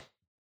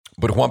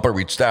 But Juanpa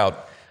reached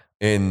out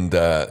and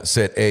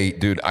said, hey,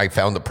 dude, I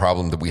found the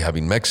problem that we have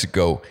in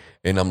Mexico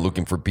and I'm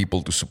looking for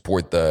people to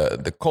support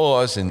the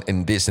cause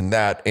and this and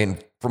that. And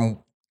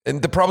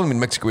the problem in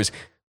Mexico is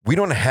we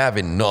don't have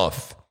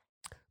enough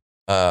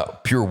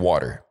pure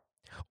water.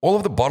 All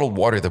of the bottled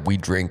water that we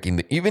drink,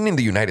 even in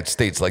the United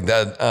States, like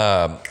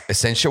that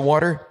Essentia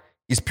water,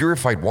 is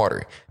purified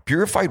water.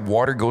 Purified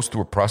water goes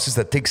through a process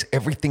that takes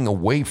everything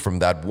away from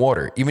that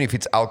water, even if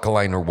it's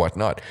alkaline or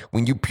whatnot.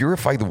 When you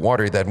purify the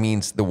water, that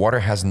means the water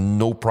has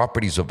no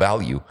properties of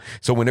value.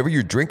 So whenever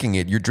you're drinking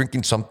it, you're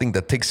drinking something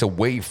that takes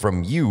away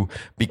from you,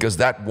 because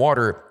that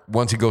water,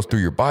 once it goes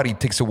through your body,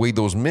 takes away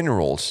those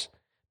minerals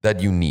that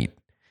you need.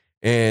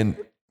 And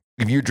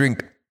if you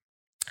drink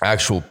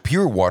actual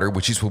pure water,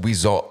 which is what we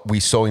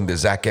saw in the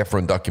Zac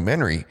Efron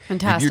documentary.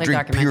 Fantastic if you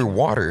drink documentary. pure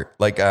water,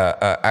 like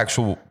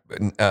actual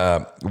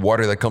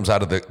water that comes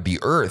out of the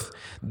earth,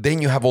 then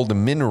you have all the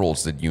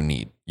minerals that you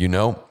need, you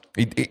know?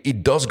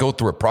 It does go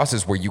through a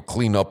process where you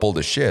clean up all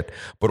the shit,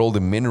 but all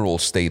the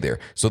minerals stay there,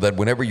 so that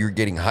whenever you're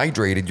getting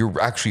hydrated, you're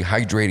actually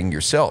hydrating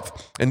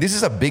yourself. And this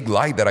is a big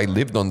lie that I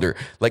lived under,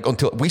 like,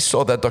 until we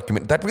saw that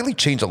document. That really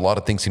changed a lot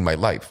of things in my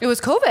life. It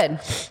was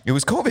COVID. It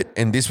was COVID.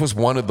 And this was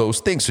one of those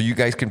things. So you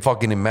guys can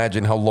fucking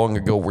imagine how long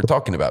ago we're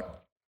talking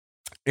about.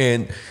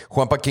 And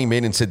Juanpa came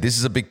in and said, this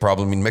is a big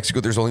problem. In Mexico,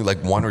 there's only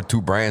like 1 or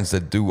 2 brands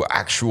that do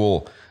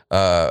actual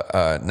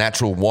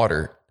natural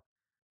water.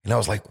 And I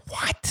was like,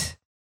 what?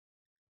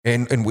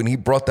 And when he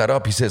brought that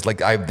up, he says,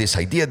 like, I have this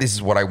idea. This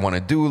is what I want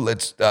to do.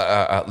 Let's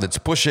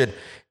push it.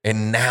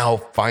 And now,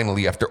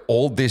 finally, after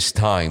all this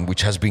time,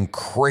 which has been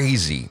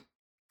crazy,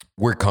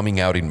 we're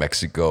coming out in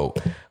Mexico.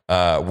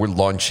 We're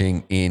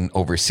launching in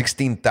over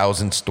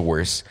 16,000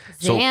 stores.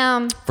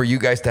 Damn. So for you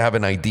guys to have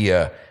an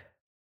idea,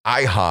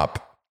 IHOP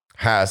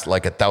has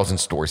like 1,000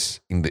 stores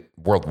in the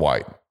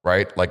worldwide,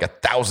 right? Like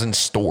 1,000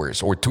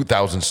 stores or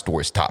 2,000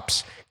 stores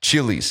tops.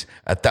 Chili's,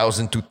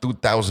 1,000 to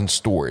 2,000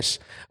 stores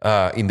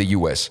in the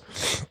US.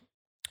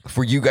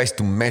 For you guys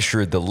to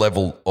measure the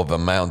level of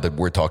amount that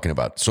we're talking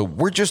about. So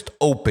we're just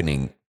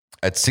opening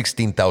at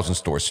 16,000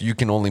 stores. So you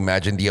can only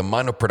imagine the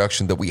amount of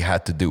production that we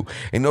had to do.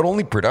 And not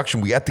only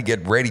production, we had to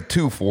get ready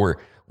too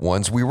for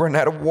once we run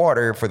out of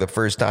water for the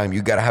first time,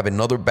 you got to have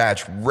another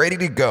batch ready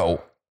to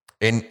go.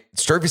 And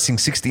servicing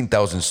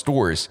 16,000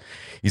 stores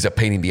is a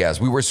pain in the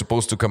ass. We were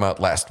supposed to come out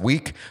last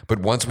week,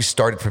 but once we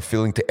started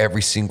fulfilling to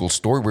every single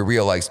store, we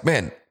realized,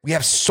 man, we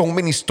have so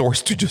many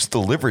stores to just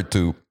deliver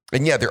to.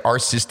 And yeah, there are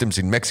systems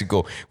in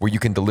Mexico where you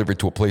can deliver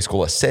to a place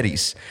called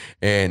Aceris,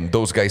 and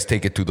those guys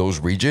take it to those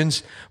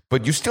regions,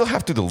 but you still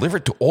have to deliver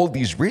to all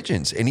these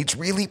regions, and it's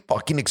really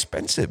fucking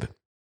expensive.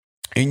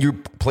 And you're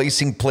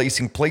placing.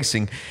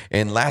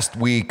 And last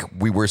week,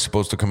 we were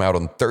supposed to come out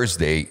on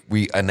Thursday.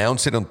 We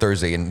announced it on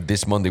Thursday, and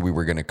this Monday we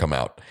were going to come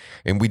out.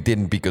 And we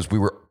didn't, because we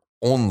were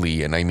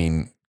only, and I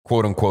mean,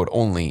 quote unquote,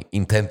 only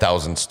in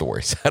 10,000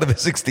 stores out of the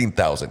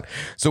 16,000.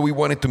 So we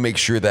wanted to make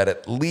sure that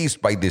at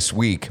least by this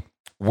week,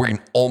 we're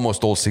in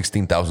almost all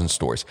 16,000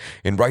 stores.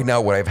 And right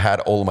now, what I've had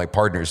all of my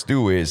partners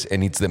do is,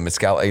 and it's the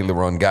Mezcal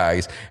Aileron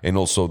guys and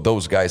also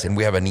those guys. And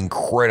we have an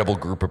incredible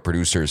group of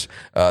producers.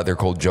 They're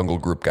called Jungle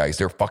Group guys.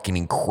 They're fucking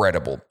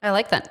incredible. I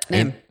like that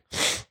name. And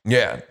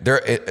yeah,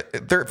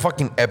 they're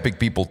fucking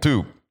epic people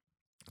too.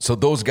 So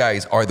those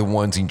guys are the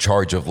ones in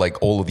charge of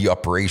like all of the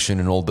operation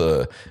and all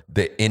the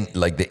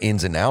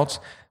ins and outs.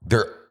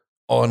 They're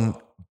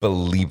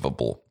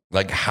unbelievable.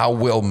 Like how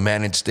well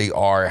managed they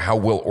are, how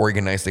well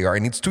organized they are.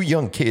 And it's 2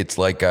 young kids,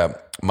 like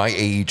my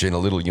age and a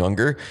little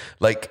younger.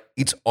 Like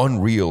it's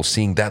unreal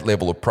seeing that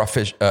level of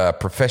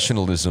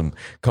professionalism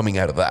coming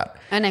out of that.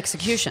 And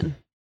execution.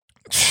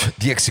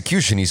 The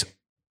execution is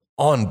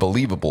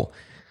unbelievable.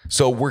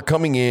 So we're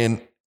coming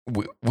in,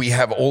 we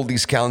have all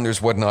these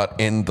calendars, whatnot.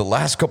 And the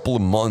last couple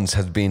of months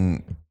has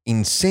been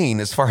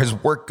insane as far as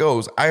work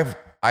goes.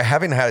 I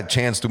haven't had a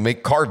chance to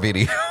make car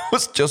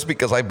videos just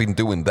because I've been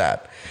doing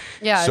that.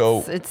 Yeah,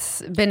 so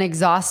it's been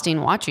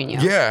exhausting watching you.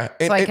 Yeah.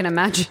 So I can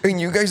imagine.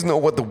 And you guys know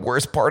what the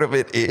worst part of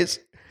it is?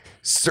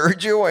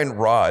 Sergio and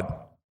Rod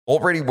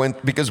already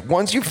went, because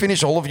once you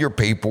finish all of your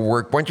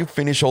paperwork, once you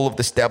finish all of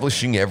the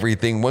establishing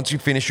everything, once you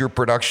finish your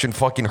production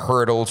fucking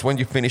hurdles, when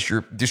you finish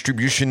your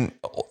distribution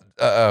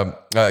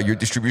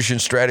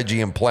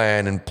strategy and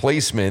plan and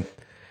placement,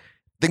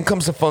 then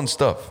comes the fun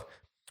stuff,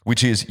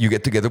 which is you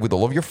get together with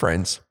all of your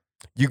friends.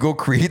 You go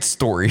create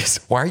stories.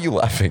 Why are you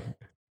laughing?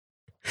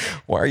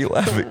 Why are you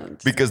laughing?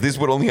 Because this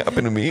would only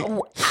happen to me?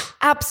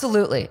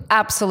 Absolutely.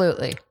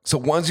 Absolutely. So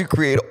once you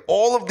create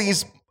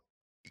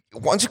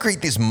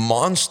this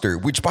monster,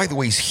 which by the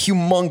way is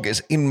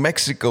humongous in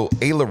Mexico,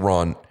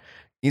 Aileron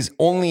is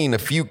only in a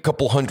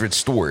couple hundred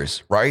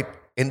stores, right?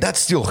 And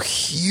that's still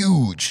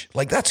huge.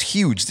 Like that's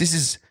huge. This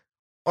is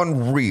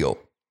unreal.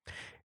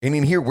 And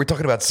in here, we're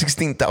talking about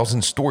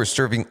 16,000 stores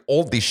serving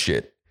all this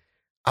shit.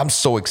 I'm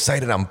so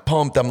excited. I'm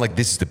pumped. I'm like,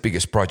 this is the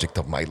biggest project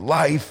of my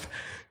life.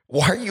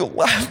 Why are you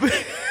laughing?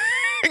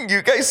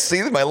 You guys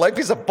see that my life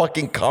is a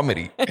fucking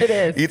comedy. It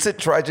is. It's a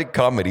tragic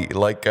comedy,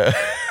 like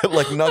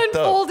not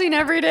unfolding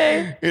every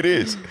day. It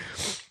is.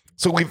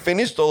 So we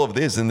finished all of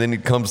this, and then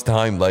it comes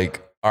time,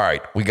 like all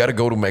right, we got to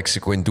go to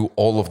Mexico and do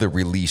all of the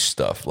release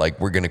stuff. Like,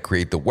 we're going to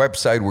create the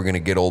website. We're going to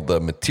get all the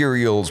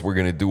materials. We're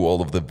going to do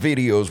all of the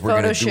videos. We're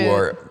going to do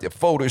our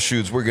photo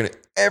shoots. We're going to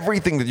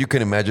everything that you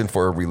can imagine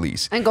for a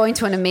release. And going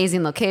to an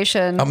amazing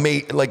location.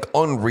 Like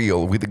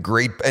unreal with a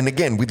great, and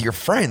again, with your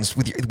friends,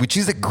 which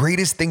is the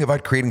greatest thing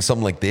about creating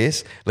something like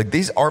this. Like,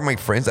 these are my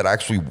friends that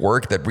actually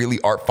work, that really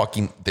are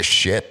fucking the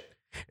shit.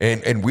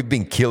 And we've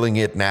been killing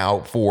it now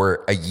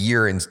for a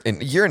year and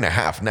a year and a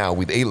half now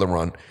with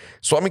Aileron.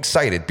 So I'm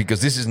excited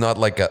because this is not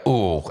like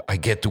I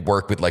get to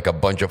work with like a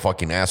bunch of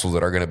fucking assholes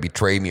that are going to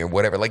betray me or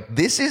whatever. Like,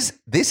 this is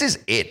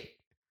it.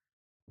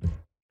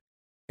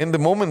 And the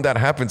moment that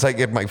happens, I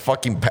get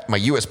my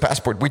US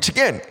passport, which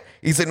again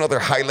is another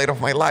highlight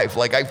of my life.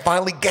 Like, I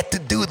finally get to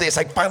do this.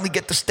 I finally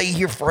get to stay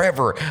here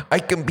forever. I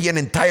can be an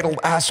entitled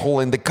asshole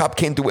and the cop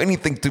can't do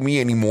anything to me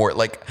anymore.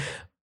 Like,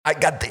 I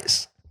got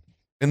this.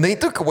 And they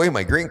took away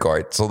my green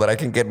card so that I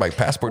can get my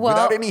passport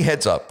without any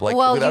heads up. You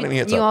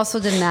also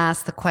didn't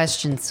ask the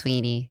question,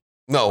 sweetie.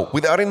 No,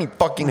 without any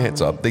fucking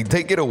heads up. They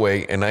take it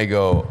away and I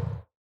go,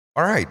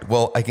 all right,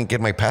 well, I can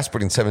get my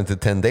passport in 7 to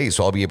 10 days.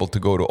 So I'll be able to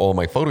go to all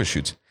my photo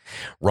shoots.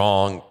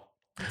 Wrong.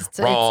 It's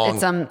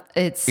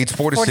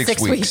 4 to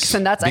 6 weeks,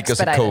 and that's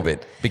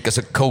expedited. Because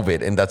of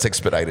COVID, and that's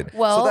expedited.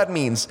 Well, so that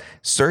means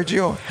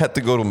Sergio had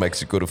to go to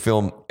Mexico to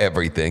film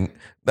everything.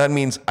 That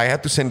means I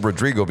had to send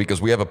Rodrigo because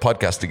we have a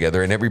podcast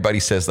together, and everybody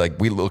says like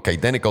we look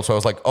identical. So I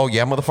was like, oh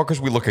yeah, motherfuckers,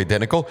 we look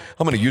identical.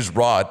 I'm gonna use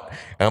Rod,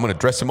 and I'm gonna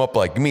dress him up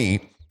like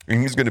me,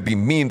 and he's gonna be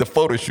me in the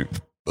photo shoot.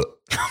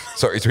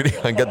 Sorry, sweetie,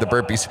 I got the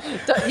burpees.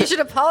 You should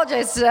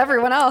apologize to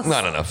everyone else.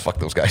 No, fuck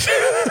those guys.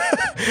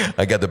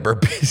 I got the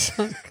burpees.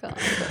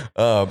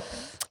 Oh,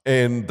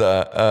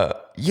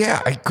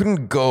 yeah, I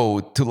couldn't go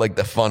to like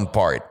the fun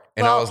part.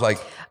 And I was like,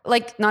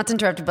 not to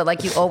interrupt you, but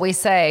like you always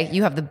say,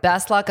 you have the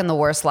best luck and the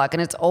worst luck,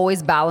 and it's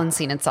always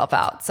balancing itself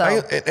out. So,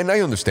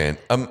 I understand.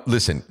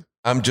 Listen,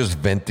 I'm just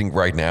venting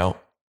right now.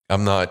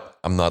 I'm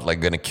not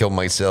like going to kill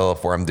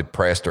myself or I'm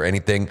depressed or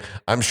anything.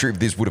 I'm sure if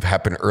this would have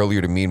happened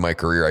earlier to me in my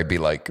career, I'd be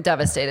like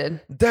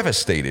devastated.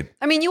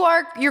 I mean,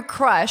 you're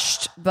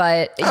crushed,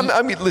 but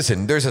I mean,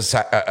 listen, there's a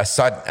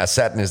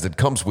sadness that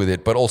comes with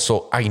it, but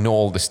also I know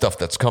all the stuff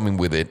that's coming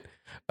with it.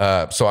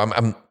 So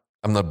I'm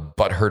not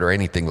butthurt or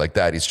anything like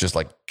that. It's just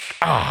like,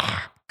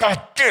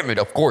 God damn it.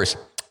 Of course.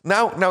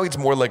 Now it's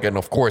more like an,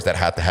 of course that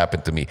had to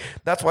happen to me.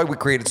 That's why we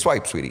created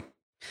Swipe, sweetie.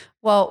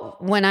 Well,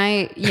 when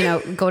I,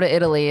 go to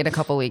Italy in a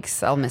couple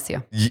weeks, I'll miss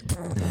you.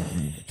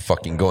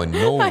 Fucking going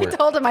nowhere. I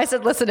told him, I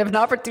said, listen, if an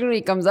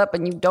opportunity comes up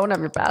and you don't have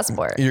your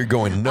passport, you're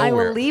going nowhere. I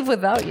will leave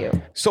without you.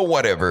 So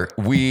whatever.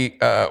 We're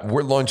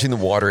launching the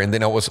water, and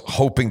then I was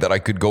hoping that I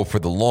could go for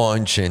the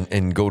launch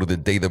and go to the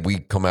day that we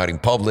come out in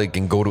public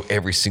and go to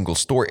every single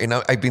store. And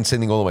I've been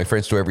sending all of my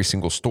friends to every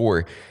single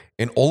store,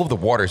 and all of the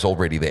water is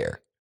already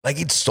there. Like,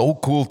 it's so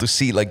cool to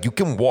see. Like, you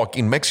can walk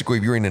in Mexico,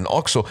 if you're in an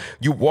OXXO,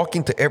 you walk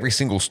into every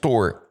single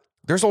store,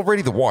 there's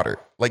already the water.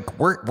 Like,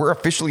 we're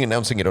officially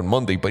announcing it on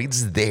Monday, but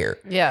it's there.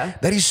 Yeah.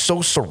 That is so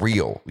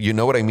surreal. You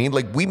know what I mean?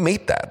 Like, we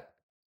made that.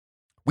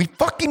 We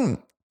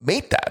fucking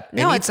made that.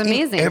 No, and it's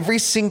amazing. In every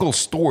single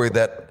store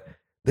that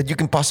you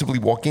can possibly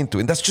walk into.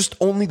 And that's just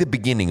only the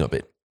beginning of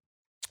it.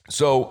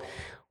 So,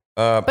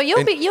 but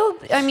you'll be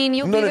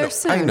there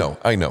soon.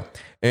 I know.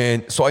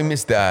 And so I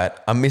missed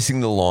that. I'm missing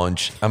the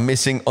launch. I'm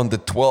missing on the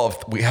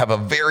 12th. We have a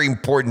very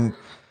important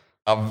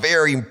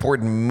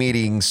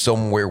meeting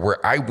somewhere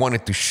where I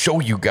wanted to show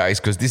you guys,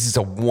 because this is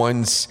the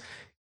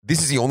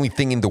only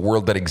thing in the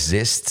world that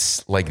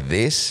exists like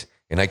this.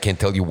 And I can't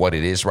tell you what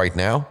it is right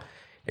now.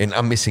 And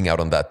I'm missing out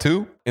on that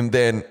too. And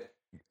then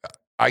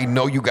I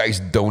know you guys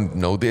don't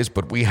know this,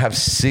 but we have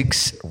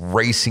 6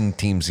 racing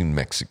teams in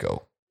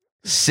Mexico.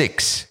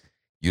 6.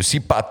 You see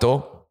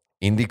Pato,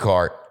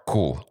 IndyCar,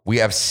 cool. We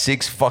have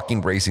 6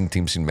 fucking racing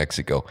teams in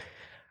Mexico.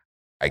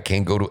 I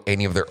can't go to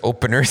any of their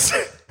openers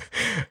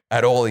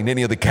at all in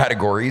any of the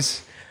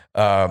categories.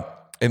 And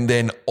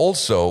then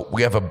also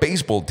we have a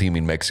baseball team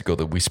in Mexico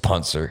that we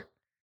sponsor.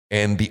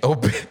 And the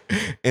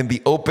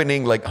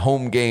opening like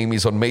home game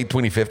is on May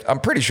 25th. I'm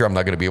pretty sure I'm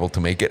not going to be able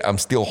to make it. I'm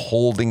still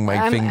holding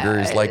my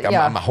fingers.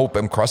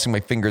 I'm crossing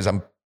my fingers.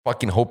 I'm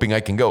fucking hoping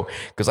I can go,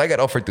 because I got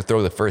offered to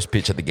throw the first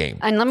pitch at the game.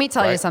 And let me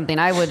tell you something.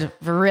 I would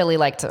really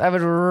like to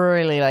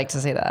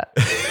see that.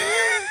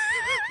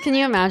 Can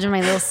you imagine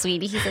my little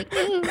sweetie? He's like,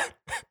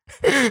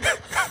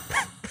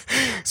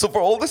 So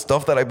for all the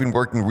stuff that I've been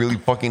working really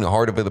fucking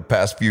hard over the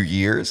past few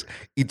years,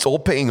 it's all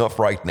paying off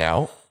right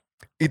now.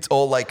 It's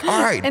all like,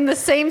 all right. In the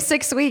same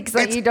 6 weeks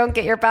that you don't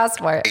get your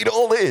passport. It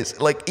all is.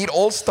 Like, it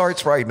all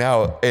starts right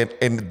now.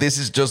 And this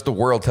is just the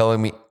world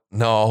telling me,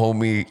 no,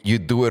 homie, you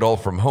do it all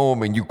from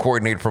home and you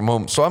coordinate from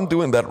home. So I'm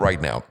doing that right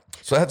now.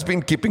 So that's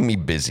been keeping me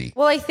busy.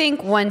 Well, I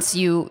think once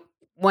you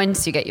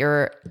get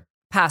your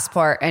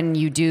passport and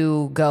you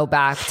do go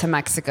back to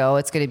Mexico,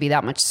 it's going to be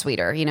that much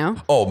sweeter,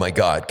 Oh my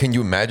God. Can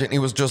you imagine? It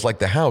was just like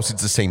the house.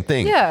 It's the same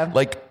thing. Yeah.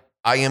 Like,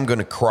 I am going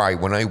to cry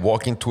when I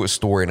walk into a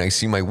store and I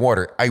see my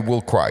water. I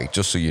will cry,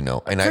 just so you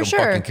know. And I don't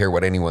fucking care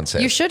what anyone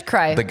says. You should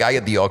cry. The guy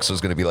at the OXXO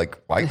is going to be like,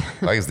 why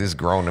is this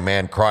grown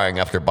man crying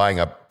after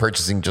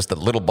purchasing just a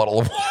little bottle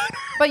of water?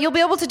 But you'll be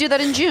able to do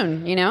that in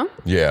June, you know?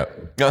 Yeah.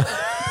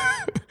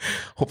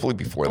 Hopefully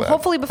before that.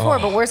 Hopefully before,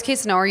 but worst case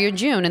scenario,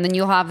 June. And then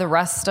you'll have the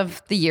rest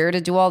of the year to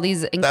do all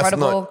these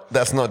incredible...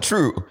 That's not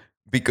true.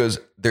 Because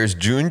there's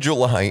June,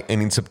 July,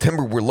 and in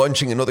September, we're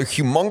launching another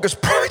humongous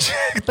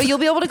project. But you'll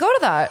be able to go to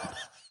that.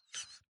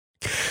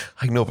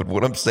 I know, but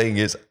what I'm saying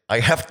is I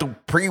have to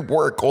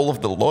pre-work all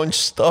of the launch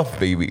stuff,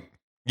 baby.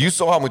 You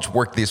saw how much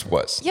work this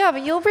was. Yeah,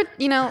 but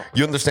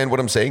You understand what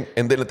I'm saying?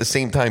 And then at the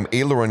same time,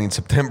 Aileron in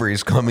September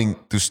is coming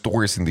to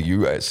stores in the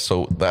US.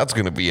 So that's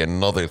going to be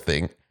another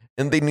thing.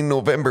 And then in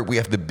November, we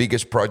have the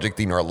biggest project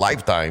in our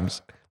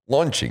lifetimes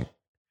launching.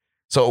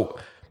 So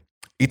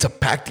it's a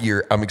packed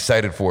year. I'm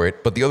excited for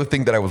it. But the other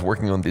thing that I was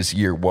working on this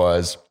year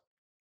was,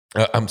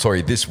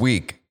 this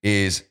week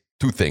is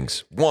 2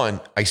 things. One,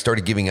 I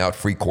started giving out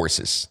free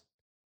courses.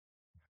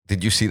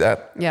 Did you see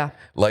that? Yeah.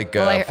 Like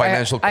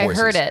financial courses.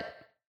 I heard it.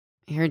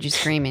 I heard you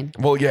screaming.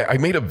 Well, yeah, I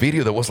made a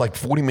video that was like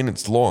 40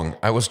 minutes long.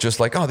 I was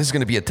just like, oh, this is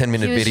going to be a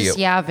 10-minute video. Just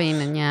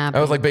yapping and yapping.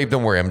 I was like, babe,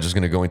 don't worry. I'm just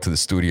going to go into the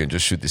studio and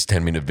just shoot this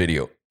 10-minute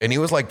video. And it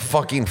was like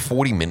fucking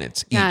 40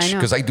 minutes each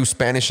because I do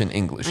Spanish and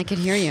English. I could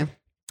hear you.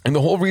 And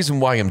the whole reason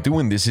why I'm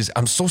doing this is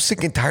I'm so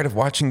sick and tired of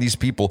watching these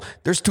people.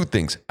 There's 2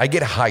 things. I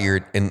get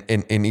hired and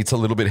it's a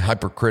little bit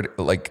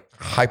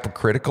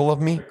hypocritical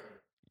of me.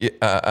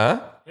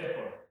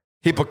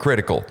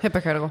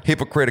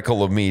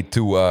 Hypocritical of me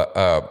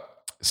to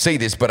say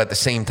this, but at the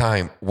same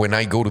time, when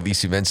I go to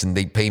these events and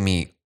they pay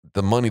me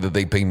the money that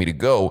they pay me to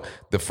go,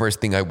 the first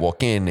thing I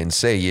walk in and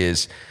say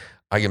is,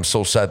 I am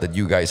so sad that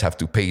you guys have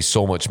to pay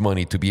so much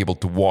money to be able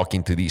to walk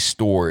into these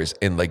stores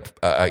and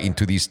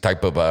into these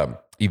type of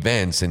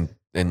events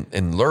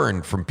and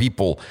learn from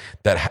people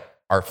that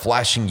are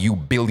flashing you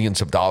billions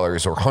of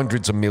dollars or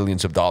hundreds of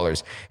millions of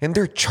dollars, and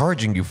they're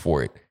charging you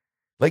for it.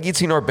 Like,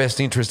 it's in our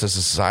best interest as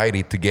a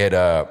society to get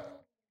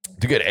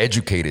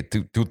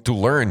educated, to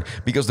learn,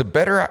 because the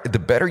better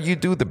you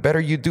do, the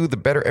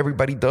better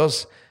everybody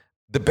does,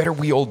 the better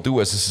we all do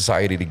as a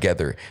society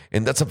together.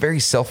 And that's a very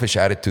selfish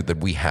attitude that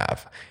we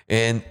have.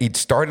 And it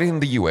started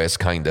in the US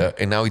kinda,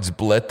 and now it's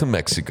bled to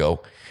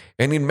Mexico.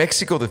 And in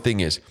Mexico, the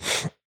thing is,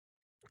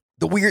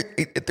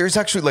 there's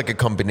actually like a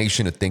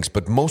combination of things,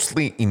 but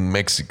mostly in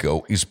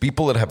Mexico is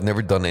people that have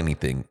never done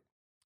anything,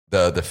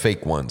 the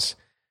fake ones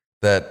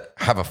that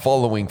have a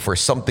following for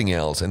something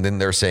else, and then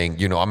they're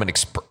saying, I'm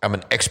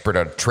an expert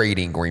at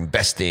trading or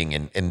investing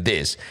and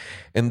this,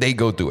 and they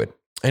go do it.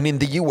 And in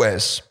the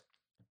US,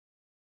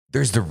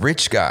 there's the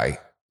rich guy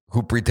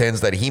who pretends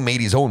that he made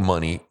his own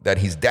money, that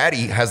his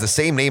daddy has the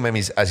same name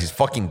as his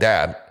fucking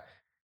dad,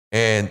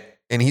 and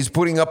he's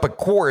putting up a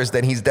course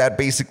that his dad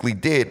basically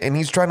did, and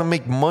he's trying to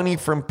make money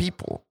from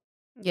people.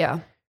 Yeah.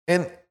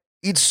 And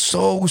it's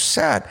so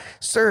sad.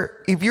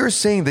 Sir, if you're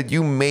saying that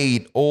you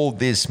made all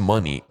this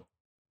money,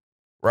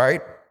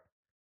 right?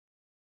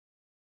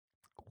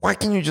 Why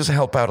can't you just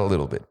help out a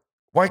little bit?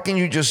 Why can't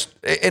you just,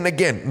 and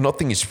again,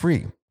 nothing is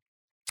free.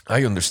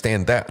 I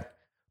understand that.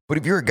 But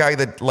if you're a guy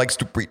that likes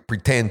to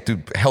pretend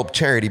to help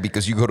charity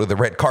because you go to the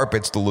red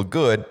carpets to look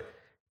good,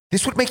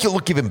 this would make you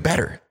look even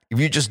better if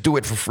you just do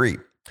it for free.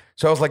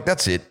 So I was like,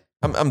 that's it.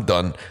 I'm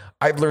done.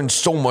 I've learned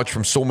so much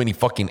from so many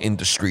fucking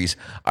industries.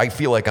 I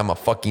feel like I'm a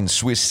fucking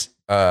Swiss,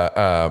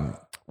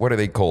 what are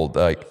they called?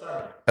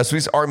 A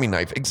Swiss Army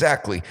knife,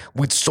 exactly,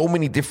 with so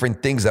many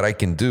different things that I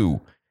can do.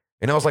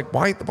 And I was like,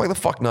 why the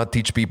fuck not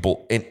teach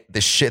people in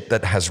the shit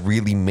that has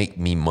really made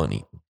me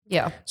money?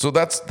 Yeah. So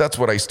that's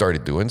what I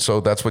started doing. So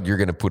that's what you're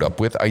going to put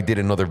up with. I did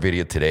another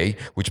video today,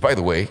 which, by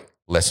the way,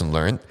 lesson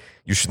learned.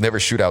 You should never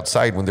shoot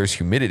outside when there's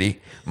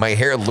humidity. My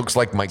hair looks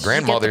like my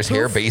grandmother's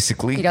hair,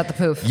 basically. You got the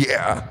poof.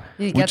 Yeah.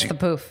 You get the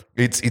poof.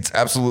 It's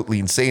absolutely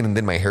insane. And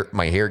then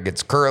my hair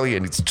gets curly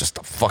and it's just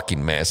a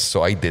fucking mess.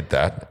 So I did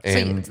that.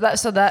 And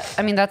that's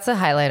the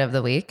highlight of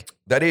the week.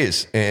 That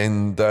is.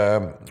 And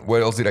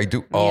what else did I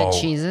do? You had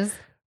cheeses.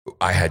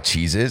 I had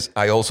cheeses.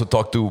 I also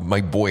talked to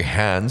my boy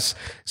Hans.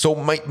 So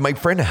my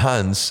friend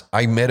Hans,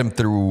 I met him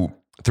through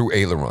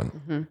Aileron.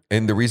 Mm-hmm.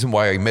 And the reason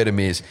why I met him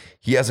is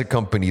he has a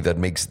company that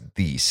makes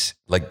these,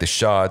 like the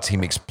shots. He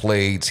makes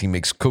plates. He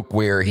makes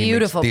cookware.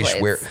 Beautiful he makes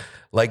dishware. Plates.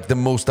 Like the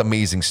most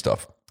amazing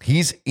stuff.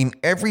 He's in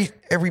every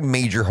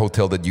major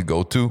hotel that you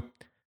go to.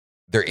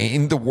 They're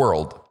in the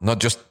world, not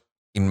just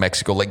in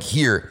Mexico. Like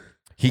here,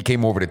 he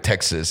came over to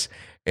Texas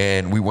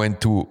and we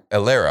went to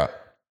Elera.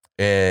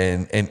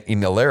 And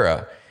in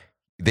Elera,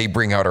 they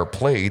bring out our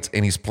plates,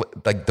 and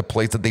like the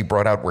plates that they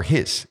brought out were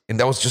his. And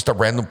that was just a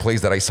random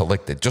place that I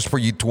selected, just for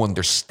you to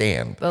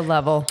understand the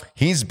level.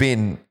 He's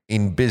been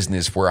in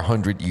business for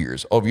 100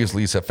 years.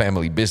 Obviously, it's a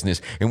family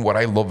business. And what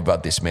I love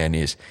about this man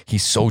is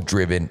he's so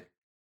driven.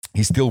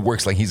 He still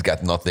works like he's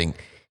got nothing.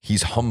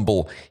 He's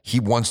humble.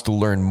 He wants to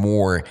learn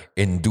more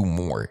and do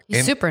more.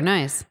 He's super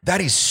nice. That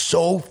is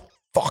so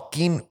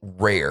fucking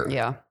rare.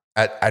 Yeah.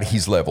 At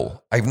his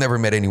level. I've never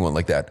met anyone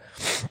like that.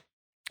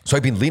 So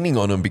I've been leaning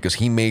on him because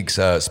he makes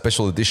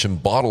special edition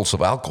bottles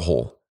of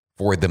alcohol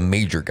for the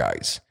major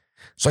guys.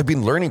 So I've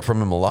been learning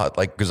from him a lot,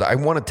 like, because I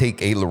want to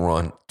take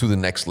Aileron to the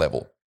next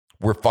level.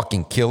 We're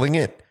fucking killing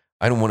it.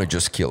 I don't want to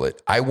just kill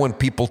it. I want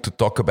people to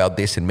talk about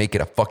this and make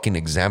it a fucking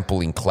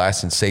example in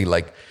class and say,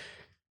 like,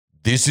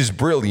 this is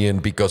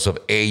brilliant because of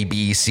A,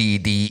 B, C,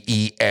 D,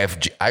 E, F,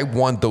 G. I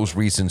want those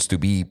reasons to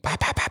be bah,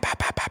 bah, bah, bah,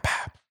 bah, bah,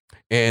 bah.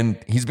 And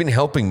he's been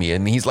helping me.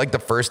 And he's like the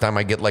first time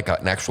I get like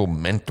an actual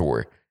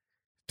mentor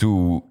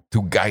to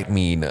guide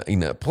me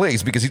in a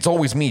place, because it's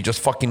always me just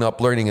fucking up,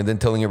 learning, and then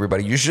telling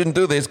everybody, you shouldn't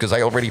do this because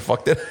I already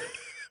fucked it.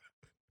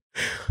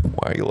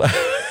 Why are you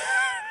laughing?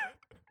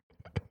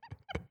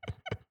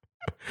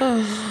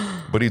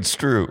 But it's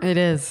true. It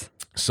is.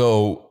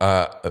 So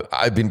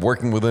I've been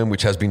working with him,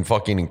 which has been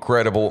fucking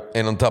incredible.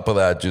 And on top of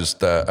that,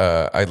 just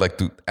I'd like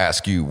to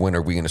ask you, when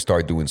are we going to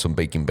start doing some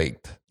baking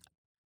baked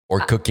or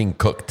cooking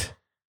cooked?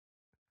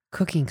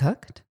 Cooking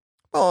cooked?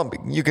 Well,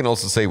 you can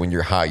also say when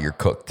you're high, you're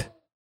cooked.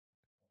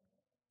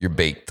 You're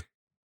baked.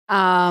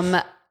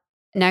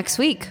 Next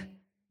week.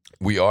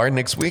 We are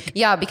next week?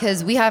 Yeah,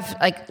 because we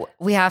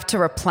have to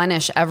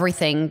replenish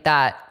everything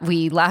that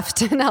we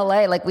left in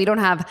LA. Like, we don't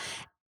have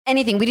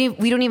anything.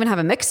 We don't even have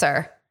a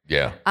mixer.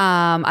 Yeah.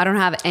 I don't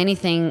have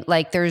anything.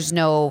 Like, there's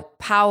no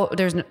power.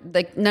 There's no,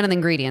 like, none of the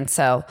ingredients.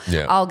 So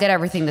yeah. I'll get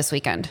everything this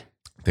weekend.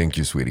 Thank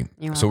you, sweetie.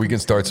 So we can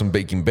start some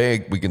baking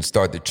bake. We can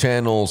start the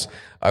channels.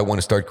 I want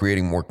to start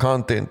creating more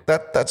content.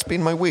 That's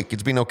been my week.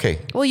 It's been okay.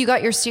 Well, you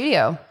got your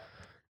studio,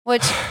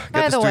 which,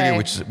 by the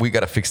way, we got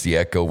to fix the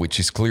echo, which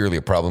is clearly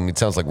a problem. It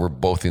sounds like we're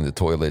both in the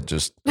toilet.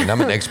 And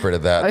I'm an expert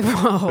at that.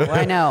 Oh,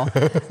 I know.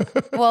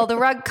 Well, the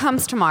rug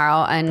comes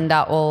tomorrow, and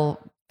that will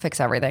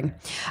fix everything.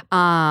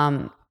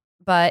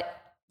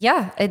 But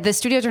yeah, the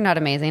studios are not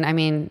amazing. I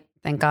mean,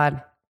 thank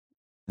God.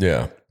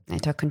 Yeah. I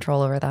took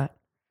control over that.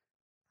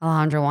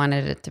 Alejandro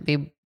wanted it to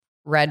be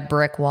red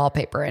brick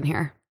wallpaper in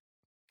here.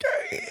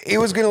 It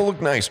was going to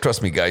look nice,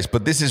 trust me, guys,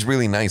 but this is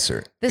really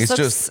nicer. This looks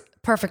just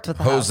perfect with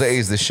the Jose house.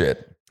 is the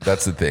shit.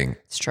 That's the thing.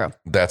 It's true.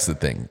 That's the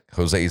thing.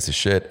 Jose is the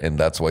shit, and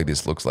that's why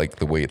this looks like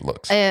the way it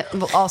looks.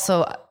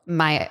 Also,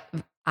 my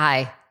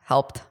eye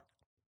helped.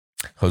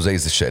 Jose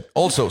is the shit.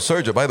 Also,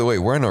 Sergio, by the way,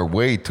 we're on our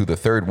way to the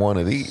third one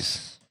of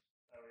these.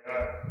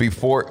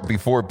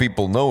 Before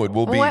people know it,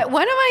 will be. When am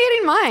I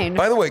getting mine?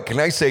 By the way, can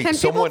I say,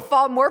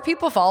 more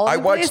people follow? I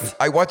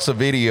watched a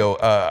video.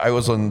 I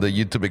was on the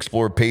YouTube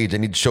Explorer page,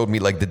 and it showed me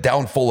like the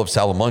downfall of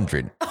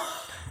Salamandrin.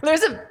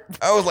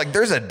 I was like,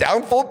 there's a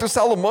downfall to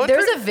Salamandrin?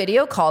 There's a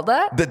video called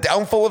that? The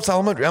downfall of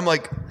Salamandrin. I'm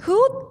like,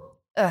 who?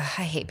 I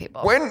hate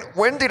people.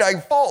 When did I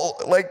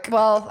fall? Like,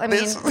 well, I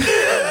mean,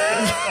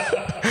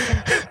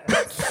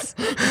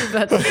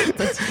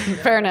 that's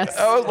fairness.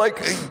 I was like,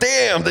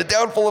 damn, the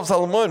downfall of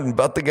Salamandrin.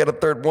 About to get a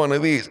third one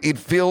of these. It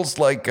feels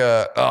like,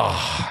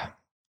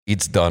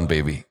 it's done,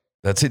 baby.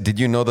 That's it. Did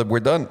you know that we're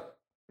done?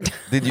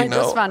 Did you know?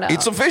 Just found out.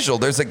 It's official.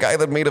 There's a guy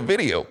that made a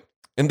video.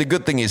 And the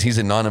good thing is he's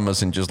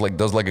anonymous and just like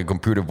does like a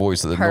computer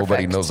voice so that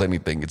nobody knows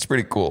anything. It's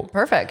pretty cool.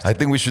 Perfect. I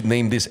think we should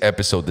name this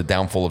episode The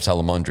Downfall of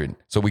Salamandrin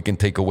so we can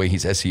take away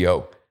his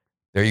SEO.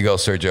 There you go,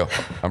 Sergio.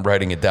 I'm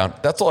writing it down.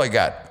 That's all I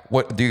got.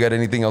 What do you got?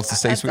 Anything else to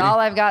say, sweetie? That's all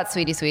I've got,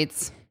 sweetie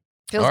sweets.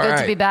 Feels good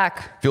to be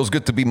back. Feels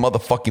good to be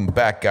motherfucking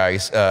back,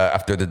 guys,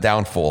 after the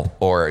downfall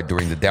or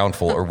during the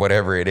downfall or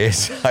whatever it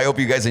is. I hope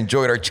you guys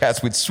enjoyed our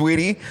chats with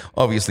Sweetie.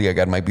 Obviously, I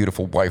got my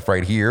beautiful wife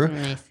right here.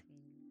 Nice.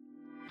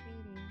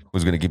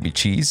 Who's going to give me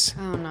cheese.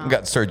 Oh, no.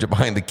 Got Sergio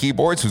behind the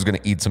keyboards, who's going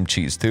to eat some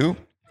cheese too.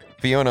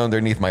 Fiona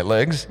underneath my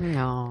legs.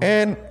 No.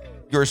 And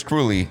yours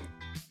truly,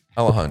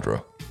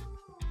 Alejandro.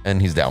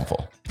 And his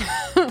downfall.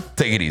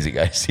 Take it easy,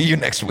 guys. See you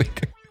next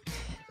week.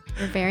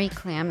 You're very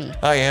clammy.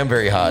 I am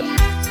very hot.